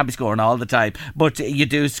forwards, you can't be scoring all the time, but you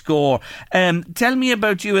do score. Tell me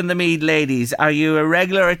about you and the Meath ladies. Are you a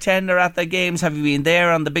regular attender at the games? Have you been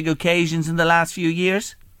there on the big occasions in the last few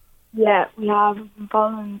years? Yeah, we have been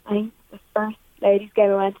following. I think the first ladies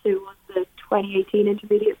game I went to was the 2018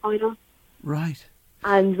 intermediate final. Right.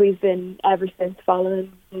 And we've been ever since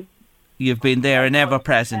following. You've been there and ever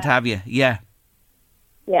present, have you? Yeah.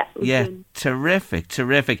 Yeah.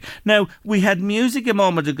 Terrific. Now, we had music a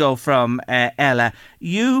moment ago from Ella.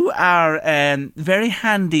 You are very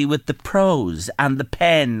handy with the prose and the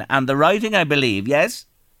pen and the writing, I believe, yes?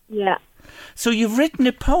 Yeah. So you've written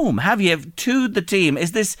a poem, have you, to the team?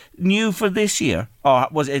 Is this new for this year? Or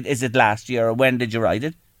is it last year? Or when did you write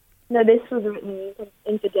it? No, this was written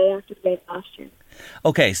in the day after the game last year.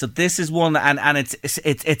 Okay, so this is one, and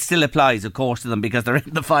it still applies, of course, to them because they're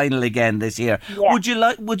in the final again this year. Yeah.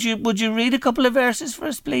 Would you read a couple of verses for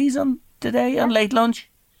us, please, on today on Late Lunch?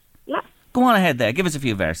 Yeah. Go on ahead there. Give us a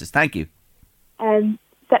few verses. Thank you.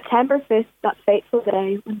 September 5th, that fateful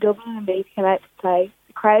day when Dublin and Meath came out to play.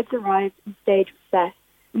 The crowds arrived and the stage was set.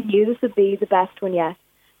 We knew this would be the best one yet.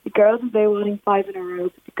 The girls in blue winning 5 in a row,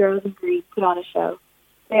 but the girls in green put on a show.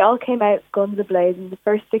 They all came out guns a-blazing. The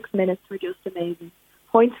first 6 minutes were just amazing.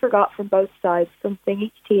 Points were got from both sides, something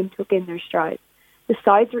each team took in their stride. The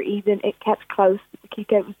sides were even, it kept close, but the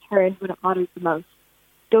kick-out was turned when it mattered the most.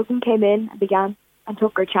 Dublin came in and began and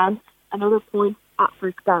took her chance, another point at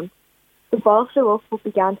first glance. The ball flew up but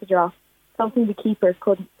began to drop, something the keeper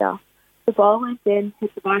couldn't stop. The ball went in,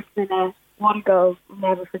 hit the back of the net. What a goal, we'll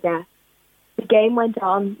never forget. The game went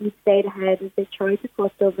on, we stayed ahead as they tried to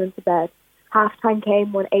put Dublin to bed. Half-time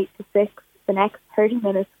came 8-6. The next 30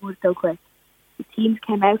 minutes would go quick. The teams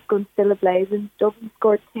came out guns still ablazing. Dublin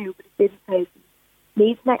scored 2, but it didn't phase them.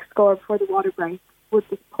 Meath's next score before the water break would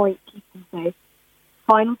this point keep them safe.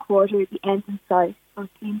 Final quarter, the end in sight. Both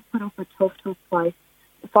teams put up a tough fight.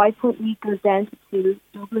 The 5-point lead goes down to 2.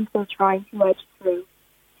 Dublin still trying to edge through.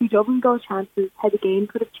 2 Dublin goal chances, how the game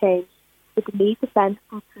could have changed, but the Meath defence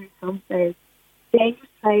put through some saves. Dangerous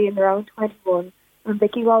play in their own 21 when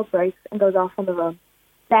Vicky Wall breaks and goes off on the run.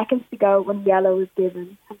 Seconds to go when yellow is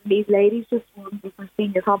given. Have these ladies just won before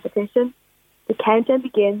senior competition? The countdown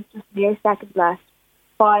begins, just mere seconds left.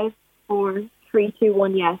 5, 4, 3, 2,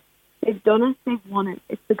 1, yes. They've done it, they've won it.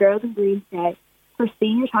 It's the girls in green today. First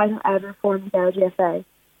senior title ever for the LGFA.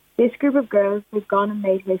 This group of girls, they've gone and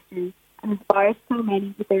made history and inspired so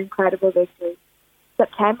many with their incredible victory.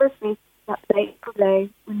 September 5th, that fateful day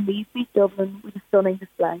when Meath beat Dublin with a stunning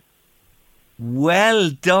display.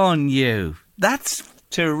 Well done, you. That's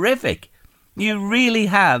terrific. You really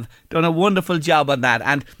have done a wonderful job on that.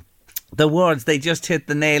 And the words, they just hit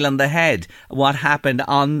the nail on the head. What happened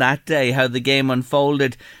on that day, how the game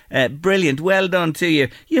unfolded. Brilliant. Well done to you.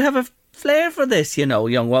 You have a flair for this, you know,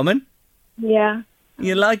 young woman. Yeah.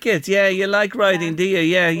 You like it? Yeah, you like writing, do you?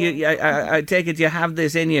 Yeah, I take it you have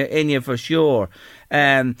this in you for sure.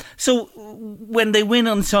 So when they win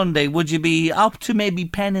on Sunday, would you be up to maybe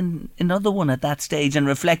penning another one at that stage and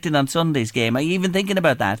reflecting on Sunday's game? Are you even thinking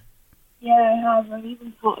about that? Yeah, I have. I've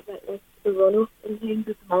even thought about the run-up and things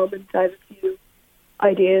at the moment. I have a few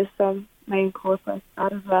ideas, so I may incorporate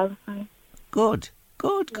that as well. So. Good.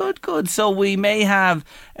 So we may have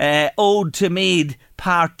Ode to Meath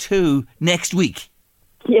Part 2 next week.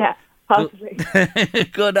 Yeah, possibly.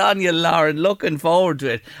 Good on you, Lauren. Looking forward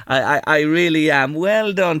to it. I really am.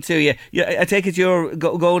 Well done to you. I take it you're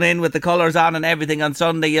going in with the colours on and everything on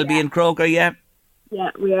Sunday. You'll be in Croker, yeah?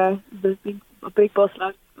 Yeah, we are. There's been a big bus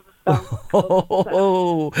load.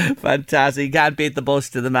 Oh, fantastic. You can't beat the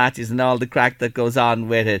bus to the matches and all the crack that goes on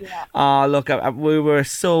with it. Yeah. Oh, look, we were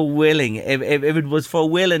so willing. If it was for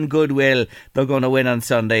will and goodwill, they're going to win on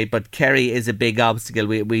Sunday. But Kerry is a big obstacle.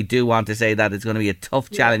 We do want to say that it's going to be a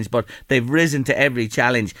tough challenge, but they've risen to every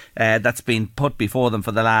challenge that's been put before them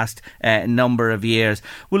for the last number of years.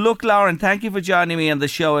 Well, look, Lauren, thank you for joining me on the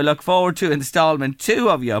show. I look forward to instalment 2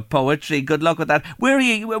 of your poetry. Good luck with that. Where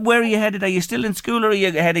are you headed? Are you still in school or are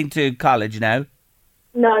you heading to college now?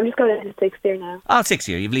 No, I'm just going into 6th year now. Oh, 6th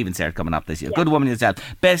year. You've Leaving Cert coming up this year. Yeah. Good woman yourself.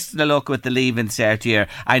 Best of luck with the Leaving Cert year.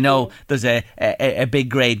 I know there's a big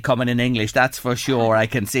grade coming in English, that's for sure. I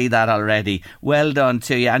can see that already. Well done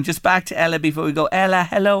to you. And just back to Ella before we go. Ella,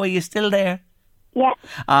 hello, are you still there?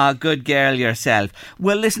 Yeah. Good girl yourself.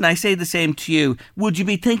 Well, listen, I say the same to you. Would you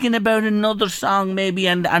be thinking about another song maybe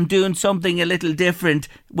and doing something a little different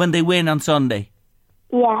when they win on Sunday?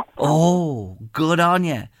 Yeah. Oh, good on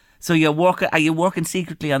you. So are you working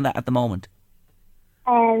secretly on that at the moment?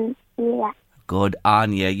 Yeah. Good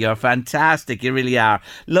on you. You're fantastic. You really are.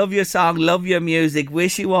 Love your song, love your music.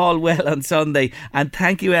 Wish you all well on Sunday. And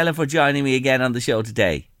thank you, Ella, for joining me again on the show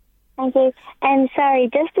today. Thank you. Sorry,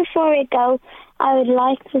 just before we go, I would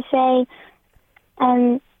like to say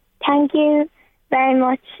thank you very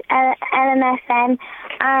much, LMFM.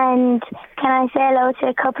 And can I say hello to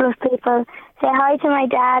a couple of people? Say hi to my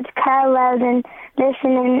dad, Carl Weldon,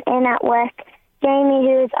 listening in at work. Jamie,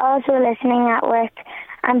 who is also listening at work.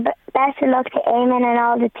 And best of luck to Eamon and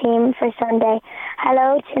all the team for Sunday.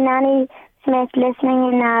 Hello to Nanny Smith, listening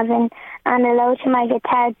in Navan. And hello to my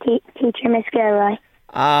guitar teacher, Miss Gilroy.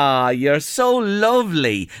 Ah, you're so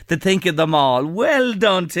lovely to think of them all. Well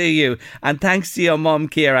done to you. And thanks to your mum,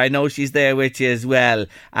 Ciara. I know she's there with you as well.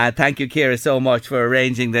 Thank you, Ciara, so much for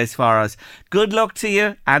arranging this for us. Good luck to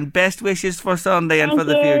you and best wishes for Sunday and for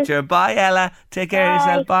the future. Bye, Ella. Take care of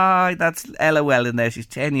yourself. Bye. That's Ella Weldon there. She's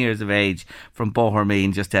 10 years of age from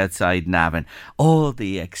Bohermeen, just outside Navan. All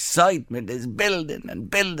the excitement is building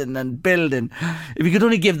and building and building. If you could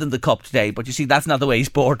only give them the cup today, but you see, that's not the way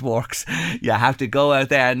sport works. You have to go out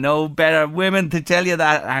there. No better women to tell you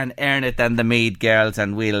that and earn it than the Meath girls.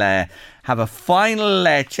 And we'll have a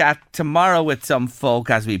final chat tomorrow with some folk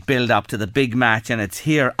as we build up to the big match, and it's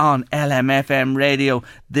here on LMFM radio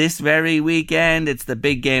this very weekend. It's the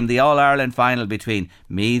big game, the All-Ireland final between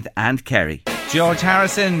Meath and Kerry. George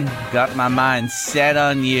Harrison, got my mind set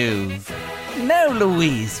on you. Now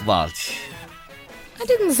Louise Walsh. I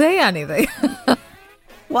didn't say anything.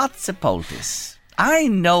 What's a poultice? I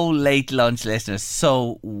know Late Lunch listeners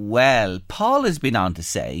so well. Paul has been on to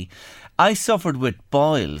say, I suffered with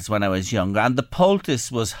boils when I was younger, and the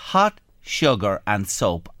poultice was hot sugar and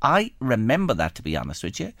soap. I remember that, to be honest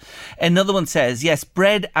with you. Another one says, yes,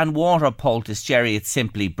 bread and water poultice, Jerry, it's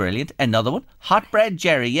simply brilliant. Another one, hot bread,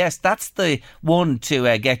 Jerry, yes, that's the one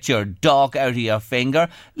to get your dog out of your finger.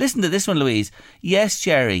 Listen to this one, Louise. Yes,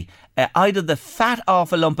 Jerry, either the fat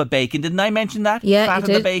off a lump of bacon, didn't I mention that? Yeah, fat you of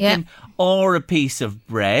did, the bacon, or a piece of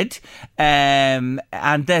bread. And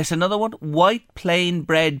there's another one, white plain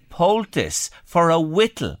bread poultice for a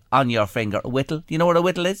whittle on your finger. A whittle, do you know what a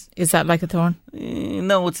whittle is? Is that like a thorn?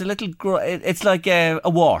 No, it's a little, it's like a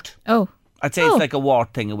wart. Oh. I'd say it's like a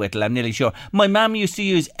wart thing, a whittle, I'm nearly sure. My mum used to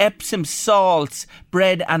use Epsom salts,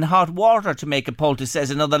 bread and hot water to make a poultice, says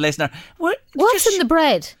another listener. What's in the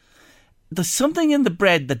bread? There's something in the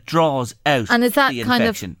bread that draws out and is that the kind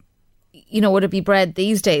infection. Of, would it be bread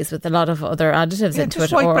these days with a lot of other additives into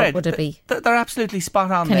it, or bread. Would it be? They're absolutely spot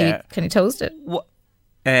on there. Can you toast it?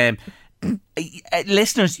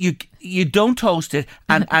 Listeners, you don't toast it,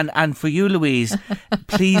 and for you, Louise,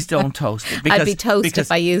 please don't toast it. I'd be toast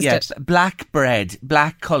if I used it. Black bread,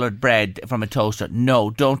 black coloured bread from a toaster.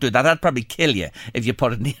 No, don't do that. That'd probably kill you if you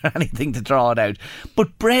put it near anything to draw it out.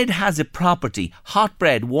 But bread has a property. Hot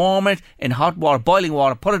bread, warm it in hot water, boiling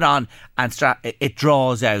water, put it on, and it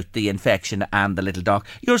draws out the infection and the little dog.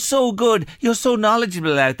 You're so good. You're so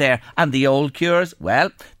knowledgeable out there. And the old cures,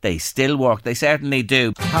 well, they still work. They certainly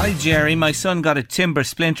do. Hi, Jerry. My son got a timber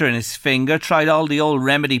splinter in his finger, tried all the old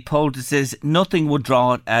remedy poultices, nothing would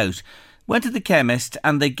draw it out. Went to the chemist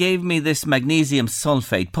and they gave me this magnesium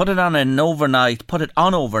sulfate, put it on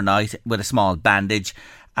overnight with a small bandage,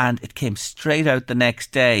 and it came straight out the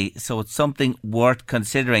next day, so it's something worth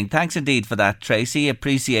considering. Thanks indeed for that, Tracy.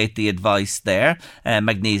 Appreciate the advice there.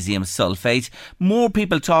 Magnesium sulfate. More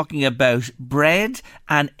people talking about bread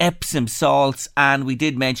and Epsom salts, and we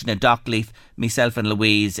did mention a dock leaf, myself and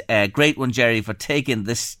Louise. Great one, Jerry, for taking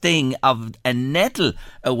the sting of a nettle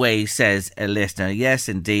away, says a listener. Yes,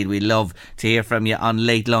 indeed, we love to hear from you on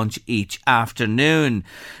Late Lunch each afternoon.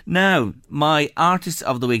 Now, my artists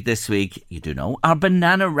of the week this week, you do know, are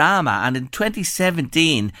Bananarama, and in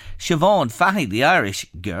 2017, Siobhan Fahey, the Irish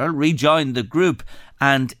girl, rejoined the group,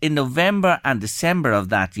 and in November and December of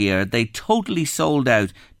that year, they totally sold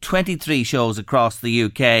out 23 shows across the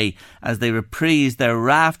UK as they reprised their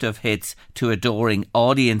raft of hits to adoring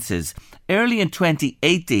audiences. Early in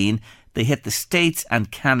 2018, they hit the States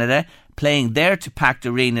and Canada, playing there to packed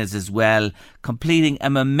arenas as well, completing a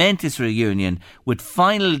momentous reunion with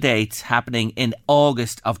final dates happening in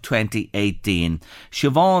August of 2018.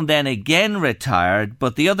 Siobhan then again retired,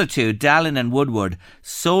 but the other two, Dallin and Woodward,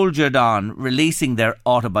 soldiered on, releasing their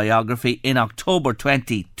autobiography in October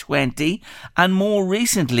 2020, and more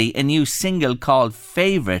recently a new single called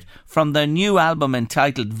Favourite from their new album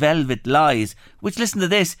entitled Velvet Lies, which, listen to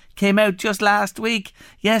this, came out just last week.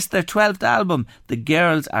 Yes, their 12th album. The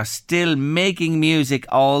girls are still making music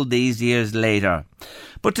all these years later.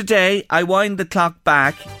 But today I wind the clock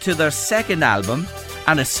back to their second album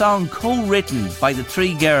and a song co-written by the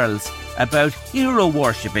three girls about hero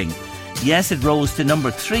worshipping. Yes, it rose to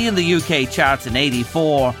number 3 in the UK charts in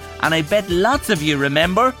 '84, and I bet lots of you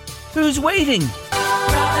remember Who's Waiting?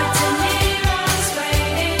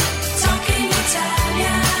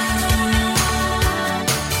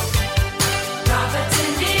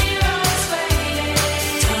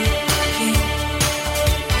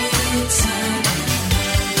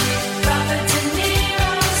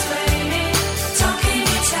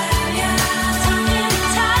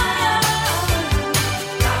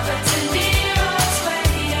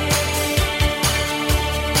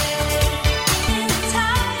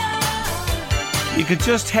 You could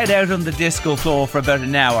just head out on the disco floor for about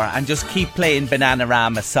an hour and just keep playing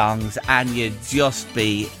Bananarama songs and you'd just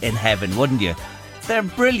be in heaven, wouldn't you? They're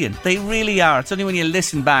brilliant. They really are. It's only when you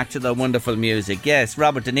listen back to their wonderful music. Yes,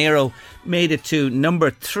 Robert De Niro made it to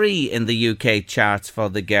number 3 in the UK charts for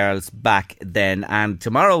the girls back then. And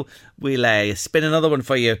tomorrow we'll spin another one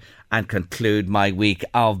for you and conclude my week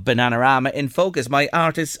of Bananarama in Focus, my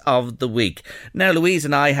artists of the week. Now, Louise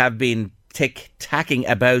and I have been tick-tacking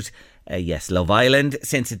about Love Island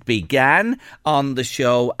since it began on the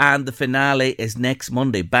show, and the finale is next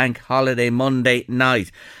Monday, Bank Holiday Monday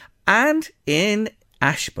night. And in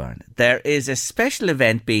Ashbourne, there is a special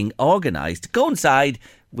event being organised to coincide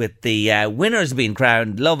with the winners being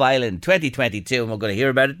crowned, Love Island 2022, and we're going to hear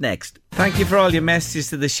about it next. Thank you for all your messages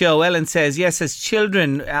to the show. Ellen says, yes, as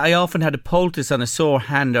children, I often had a poultice on a sore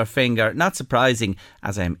hand or finger. Not surprising,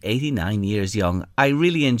 as I'm 89 years young. I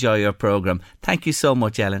really enjoy your programme. Thank you so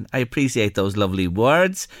much, Ellen. I appreciate those lovely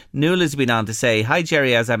words. Nuala's been on to say, hi,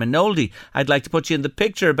 Jerry, as I'm an oldie, I'd like to put you in the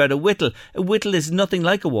picture about a whittle. A whittle is nothing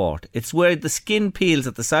like a wart. It's where the skin peels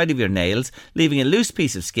at the side of your nails, leaving a loose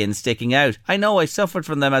piece of skin sticking out. I know I suffered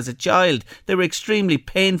from them as a child. They were extremely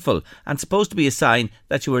painful and supposed to be a sign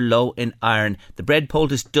that you were low in iron. The bread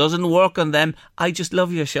poultice doesn't work on them. I just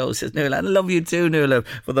love your show, says Nuala, and I love you too, Nuala,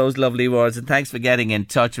 for those lovely words, and thanks for getting in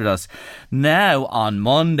touch with us. Now on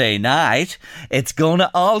Monday night, it's going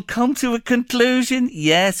to all come to a conclusion.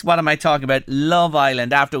 Yes, what am I talking about? Love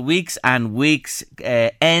Island, after weeks and weeks,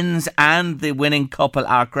 ends and the winning couple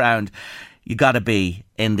are crowned. You got to be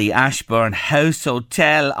in the Ashbourne House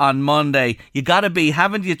Hotel on Monday. You got to be,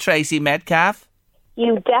 haven't you, Tracy Metcalf?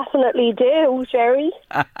 You definitely do, Jerry.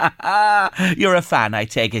 You're a fan, I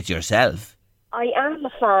take it yourself. I am a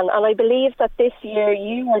fan, and I believe that this year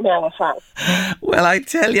you are now a fan. Well, I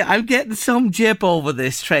tell you, I'm getting some jip over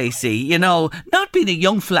this, Tracy. You know, not being a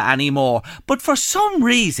young fella anymore, but for some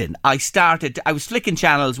reason I was flicking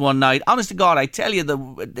channels one night. Honest to God, I tell you,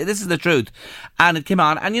 this is the truth. And it came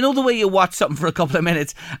on, and you know the way you watch something for a couple of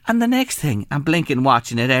minutes, and the next thing, I'm blinking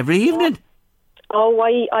watching it every evening. Oh,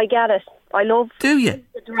 I get it. I love the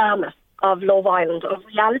drama of Love Island, of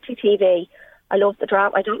reality TV. I love the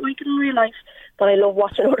drama. I don't like it in real life, but I love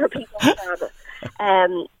watching other people's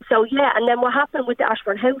drama. So yeah, and then what happened with the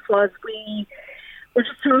Ashbourne House was we were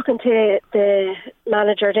just talking to the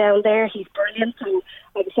manager down there. He's brilliant, and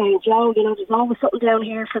I was saying, Joe, you know, there's always something down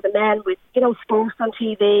here for the men with, you know, sports on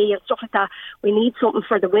TV and stuff like that. We need something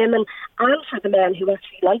for the women and for the men who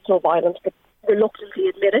actually like Love Island, but reluctantly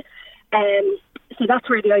admit it. So that's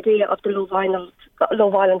where the idea of the Love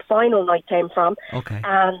Island final night came from. Okay.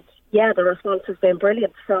 And yeah, the response has been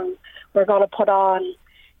brilliant. So we're going to put on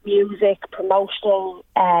music, promotional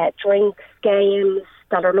drinks, games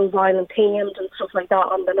that are Love Island themed and stuff like that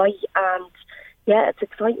on the night. And yeah, it's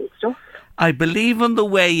exciting stuff. I believe on the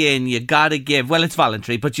way in you got to give, well, it's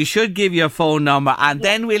voluntary, but you should give your phone number, and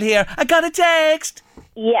then we'll hear, I got a text.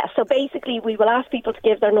 Yeah, so basically we will ask people to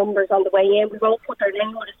give their numbers on the way in. We won't put their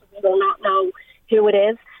name on it, so we will not know who it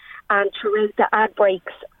is. And throughout the ad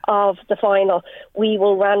breaks of the final, we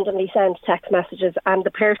will randomly send text messages, and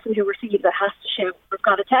the person who receives it has to shout, we've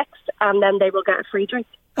got a text, and then they will get a free drink.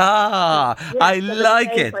 Ah, yeah, I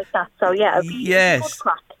like it. Like that. So yeah, it'll be yes, good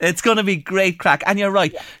crack. It's going to be great crack. And you're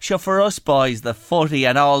right. Yeah. Sure, for us boys, the footy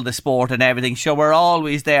and all the sport and everything, sure, we're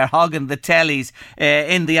always there hogging the tellies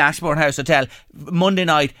in the Ashbourne House Hotel. Monday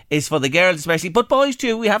night is for the girls especially, but boys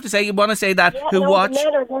too, we have to say, you want to say that, watch. The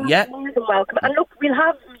men are more than welcome. And look, we'll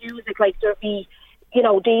have music, like there'll be, you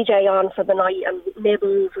know, DJ on for the night and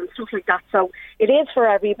nibbles and stuff like that. So it is for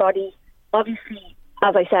everybody. Obviously,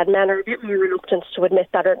 as I said, men are a bit more reluctant to admit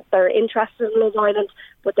that they're interested in Love Island,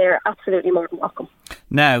 but they're absolutely more than welcome.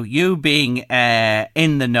 Now, you being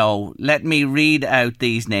in the know, let me read out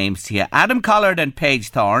these names to you. Adam Collard and Paige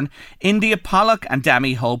Thorne, India Pollock and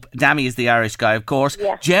Dami Hope. Dami is the Irish guy, of course.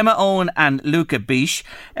 Yeah. Gemma Owen and Luca Bish.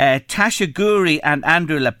 Tasha Guri and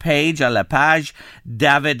Andrew LePage or LePage.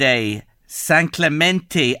 Davide San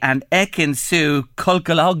Clemente and Ekin Sue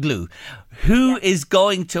Kulkaloglu. Who is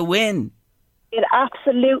going to win? It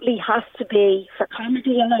absolutely has to be, for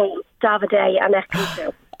comedy alone, Davide and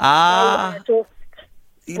Ekin Sue.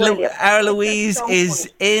 Look, our Louise is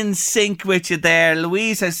in sync with you there.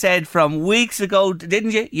 Louise has said from weeks ago,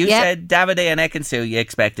 didn't you? You said Davide and Ekin Sue, you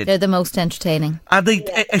expected. They're the most entertaining. Are they,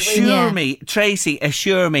 assure me, Tracy,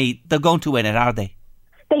 assure me they're going to win it, are they?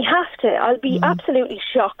 They have to. I'll be absolutely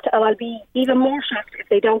shocked, and I'll be even more shocked if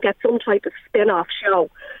they don't get some type of spin-off show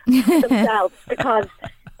themselves, because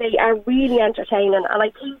they are really entertaining. And I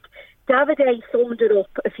think Davide summed it up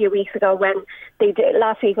a few weeks ago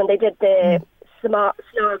last week when they did the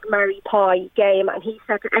Snog, Marry, Pie game, and he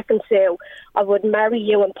said to Ekin Sue, I would marry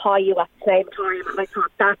you and pie you at the same time. And I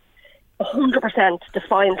thought that 100%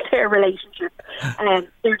 defines their relationship.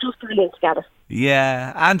 They're just brilliant together.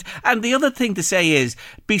 Yeah, and the other thing to say is,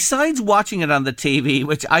 besides watching it on the TV,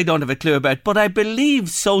 which I don't have a clue about, but I believe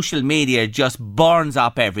social media just burns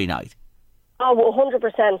up every night. Oh,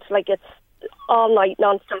 100%. Like, it's all night,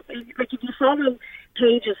 non-stop. Like, if you follow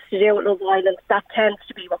pages to do with Love Island, that tends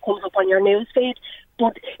to be what comes up on your news feed.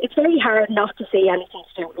 But it's very hard not to see anything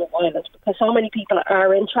to do with Love Island, because so many people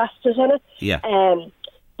are interested in it. Yeah.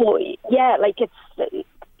 But yeah, like, it's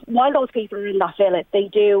while those people are in that villa, they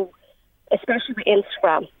do especially with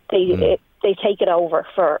Instagram, they take it over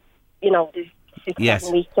for, the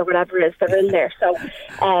 6-7 weeks or whatever it is they're in there. So,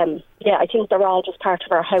 I think they're all just part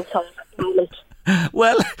of our household at the moment.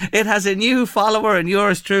 Well, it has a new follower, and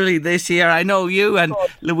yours truly this year. I know you and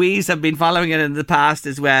Louise have been following it in the past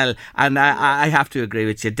as well, and I have to agree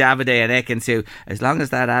with you. Davide and Ekin-Sue, as long as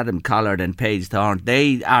that Adam Collard and Paige Thorne,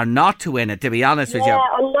 they are not to win it, to be honest with you. Yeah,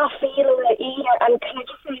 I'm not feeling it either. And can I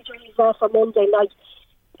just say, Julie, well, for Monday night,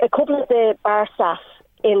 a couple of the bar staff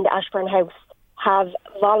in the Ashbourne House have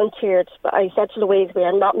volunteered. I said to Louise, we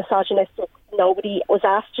are not misogynistic. Nobody was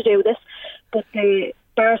asked to do this, but the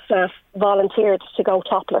bar staff volunteered to go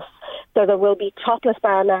topless. So there will be topless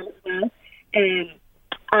barmen as well.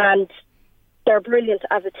 And they're brilliant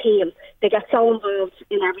as a team. They get so involved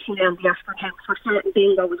in everything down the Ashbourne House. We're starting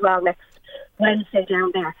bingo as well next Wednesday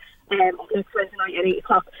down there. Next Wednesday night at 8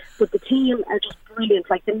 o'clock. But the team are just brilliant.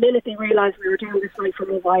 Like, the minute they realised we were doing this night for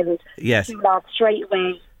Love Island, two lads straight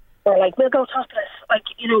away were like, we'll go topless. Like,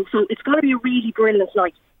 so it's going to be a really brilliant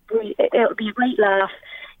night. It'll be a great laugh.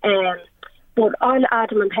 But on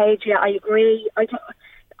Adam and Paige, I agree.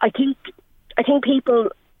 I think people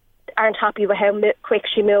aren't happy with how quick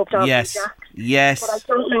she moved on. Yes. Jack. Yes. But I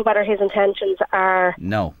don't know whether his intentions are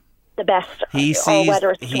the best. He sees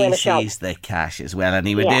the cash as well, and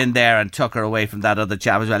he went in there and took her away from that other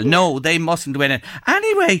chap as well. No, they mustn't win it.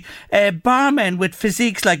 Anyway, barmen with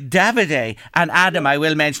physiques like Davide and Adam, I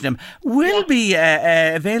will mention him, will be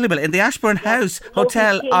available in the Ashbourne House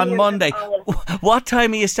Hotel on Monday. What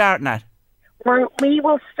time are you starting at? We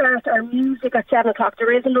will start our music at 7 o'clock.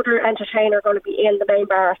 There is another entertainer going to be in the main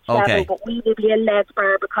bar at 7, but we will be in Ned's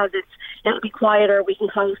bar because it'll be quieter. We can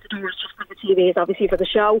close the doors just for the TVs, obviously, for the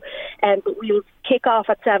show. But we'll kick off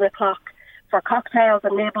at 7 o'clock for cocktails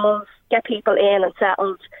and nibbles, get people in and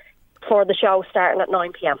settled for the show starting at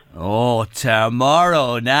 9 p.m. Oh,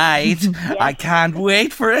 tomorrow night. I can't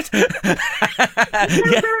wait for it. You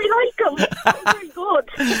sound very like him. Very good.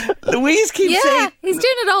 Louise keeps saying... he's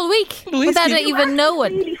doing it all week without even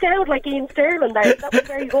knowing. You really sound like Ian Sterling there. That was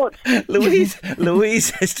very good. Louise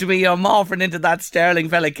says to me, you're morphing into that Sterling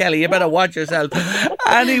fella, Kelly. You better watch yourself.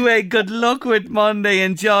 Anyway, good luck with Monday.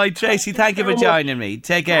 Enjoy. Tracy, thank you for joining me.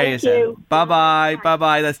 Take care of yourself. Bye-bye.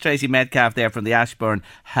 Bye-bye. That's Tracy Metcalf there from the Ashbourne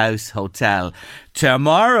House Hotel.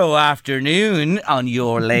 Tomorrow afternoon on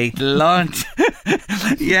your late lunch.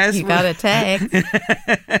 Yes, you got a text.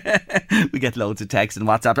 We get loads of texts and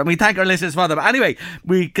WhatsApp, and we thank our listeners for them. Anyway,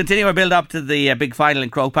 we continue our build up to the big final in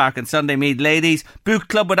Croke Park on Sunday. Mead Ladies, Book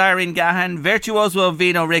Club with Irene Gahan, Virtuoso of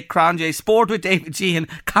Vino, Rick Cronje, Sport with David Sheehan,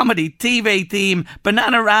 Comedy, TV Theme,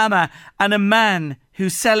 Bananarama, and a man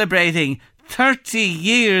who's celebrating 30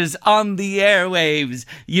 years on the airwaves.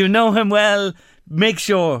 You know him well. Make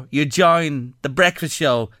sure you join the breakfast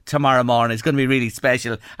show tomorrow morning. It's going to be really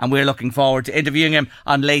special, and we're looking forward to interviewing him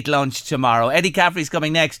on Late Lunch tomorrow. Eddie Caffrey's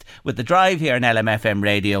coming next with The Drive here on LMFM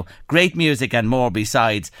Radio. Great music and more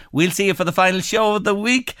besides. We'll see you for the final show of the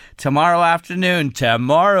week tomorrow afternoon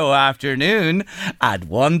at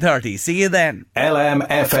 1:30. See you then.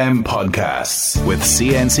 LMFM Podcasts. With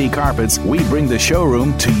CNC Carpets, we bring the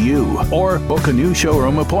showroom to you. Or book a new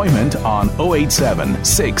showroom appointment on 087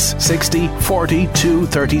 660 40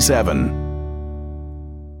 237.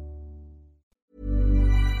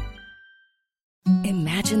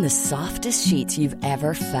 Imagine the softest sheets you've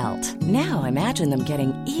ever felt. Now imagine them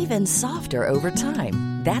getting even softer over time.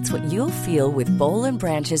 That's what you'll feel with Boll &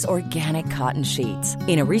 Branch's organic cotton sheets.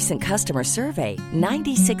 In a recent customer survey,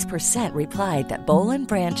 96% replied that Boll &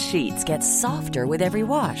 Branch sheets get softer with every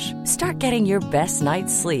wash. Start getting your best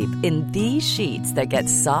night's sleep in these sheets that get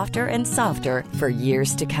softer and softer for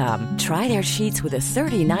years to come. Try their sheets with a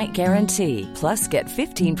 30-night guarantee. Plus, get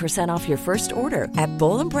 15% off your first order at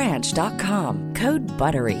bollandbranch.com. Code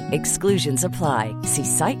BUTTERY. Exclusions apply. See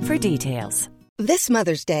site for details. This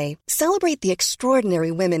Mother's Day, celebrate the extraordinary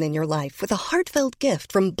women in your life with a heartfelt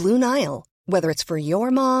gift from Blue Nile. Whether it's for your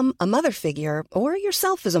mom, a mother figure, or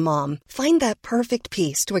yourself as a mom, find that perfect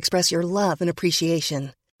piece to express your love and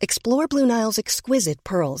appreciation. Explore Blue Nile's exquisite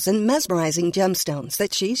pearls and mesmerizing gemstones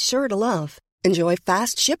that she's sure to love. Enjoy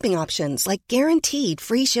fast shipping options like guaranteed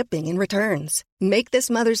free shipping and returns. Make this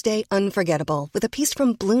Mother's Day unforgettable with a piece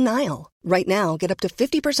from Blue Nile. Right now, get up to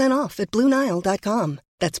 50% off at BlueNile.com.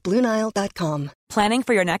 That's BlueNile.com. Planning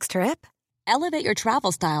for your next trip? Elevate your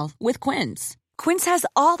travel style with Quince. Quince has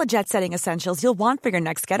all the jet-setting essentials you'll want for your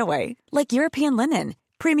next getaway, like European linen,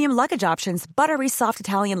 premium luggage options, buttery soft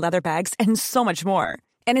Italian leather bags, and so much more.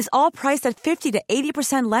 And is all priced at 50 to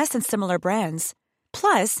 80% less than similar brands.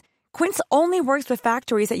 Plus, Quince only works with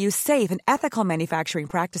factories that use safe and ethical manufacturing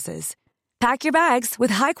practices. Pack your bags with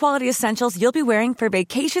high-quality essentials you'll be wearing for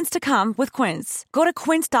vacations to come with Quince. Go to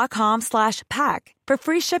quince.com/pack for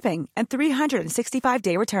free shipping and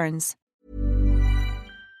 365-day returns.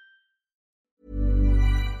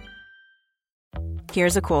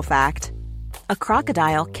 Here's a cool fact. A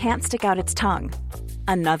crocodile can't stick out its tongue.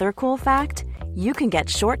 Another cool fact, you can get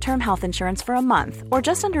short-term health insurance for a month or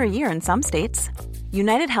just under a year in some states.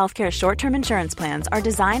 United Healthcare short-term insurance plans are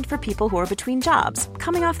designed for people who are between jobs,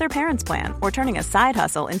 coming off their parents' plan, or turning a side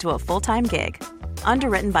hustle into a full-time gig.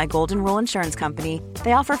 Underwritten by Golden Rule Insurance Company,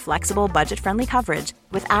 they offer flexible, budget-friendly coverage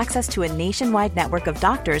with access to a nationwide network of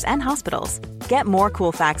doctors and hospitals. Get more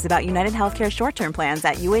cool facts about United Healthcare short-term plans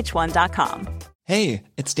at uh1.com. Hey,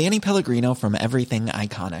 it's Danny Pellegrino from Everything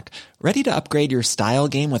Iconic. Ready to upgrade your style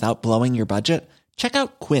game without blowing your budget? Check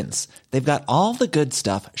out Quince. They've got all the good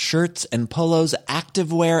stuff, shirts and polos,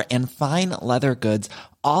 activewear, and fine leather goods,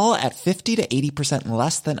 all at 50 to 80%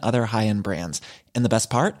 less than other high-end brands. And the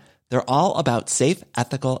best part? They're all about safe,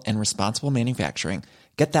 ethical, and responsible manufacturing.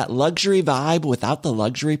 Get that luxury vibe without the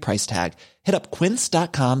luxury price tag. Hit up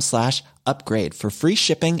quince.com/upgrade for free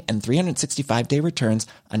shipping and 365-day returns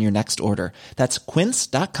on your next order. That's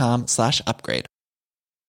quince.com/upgrade.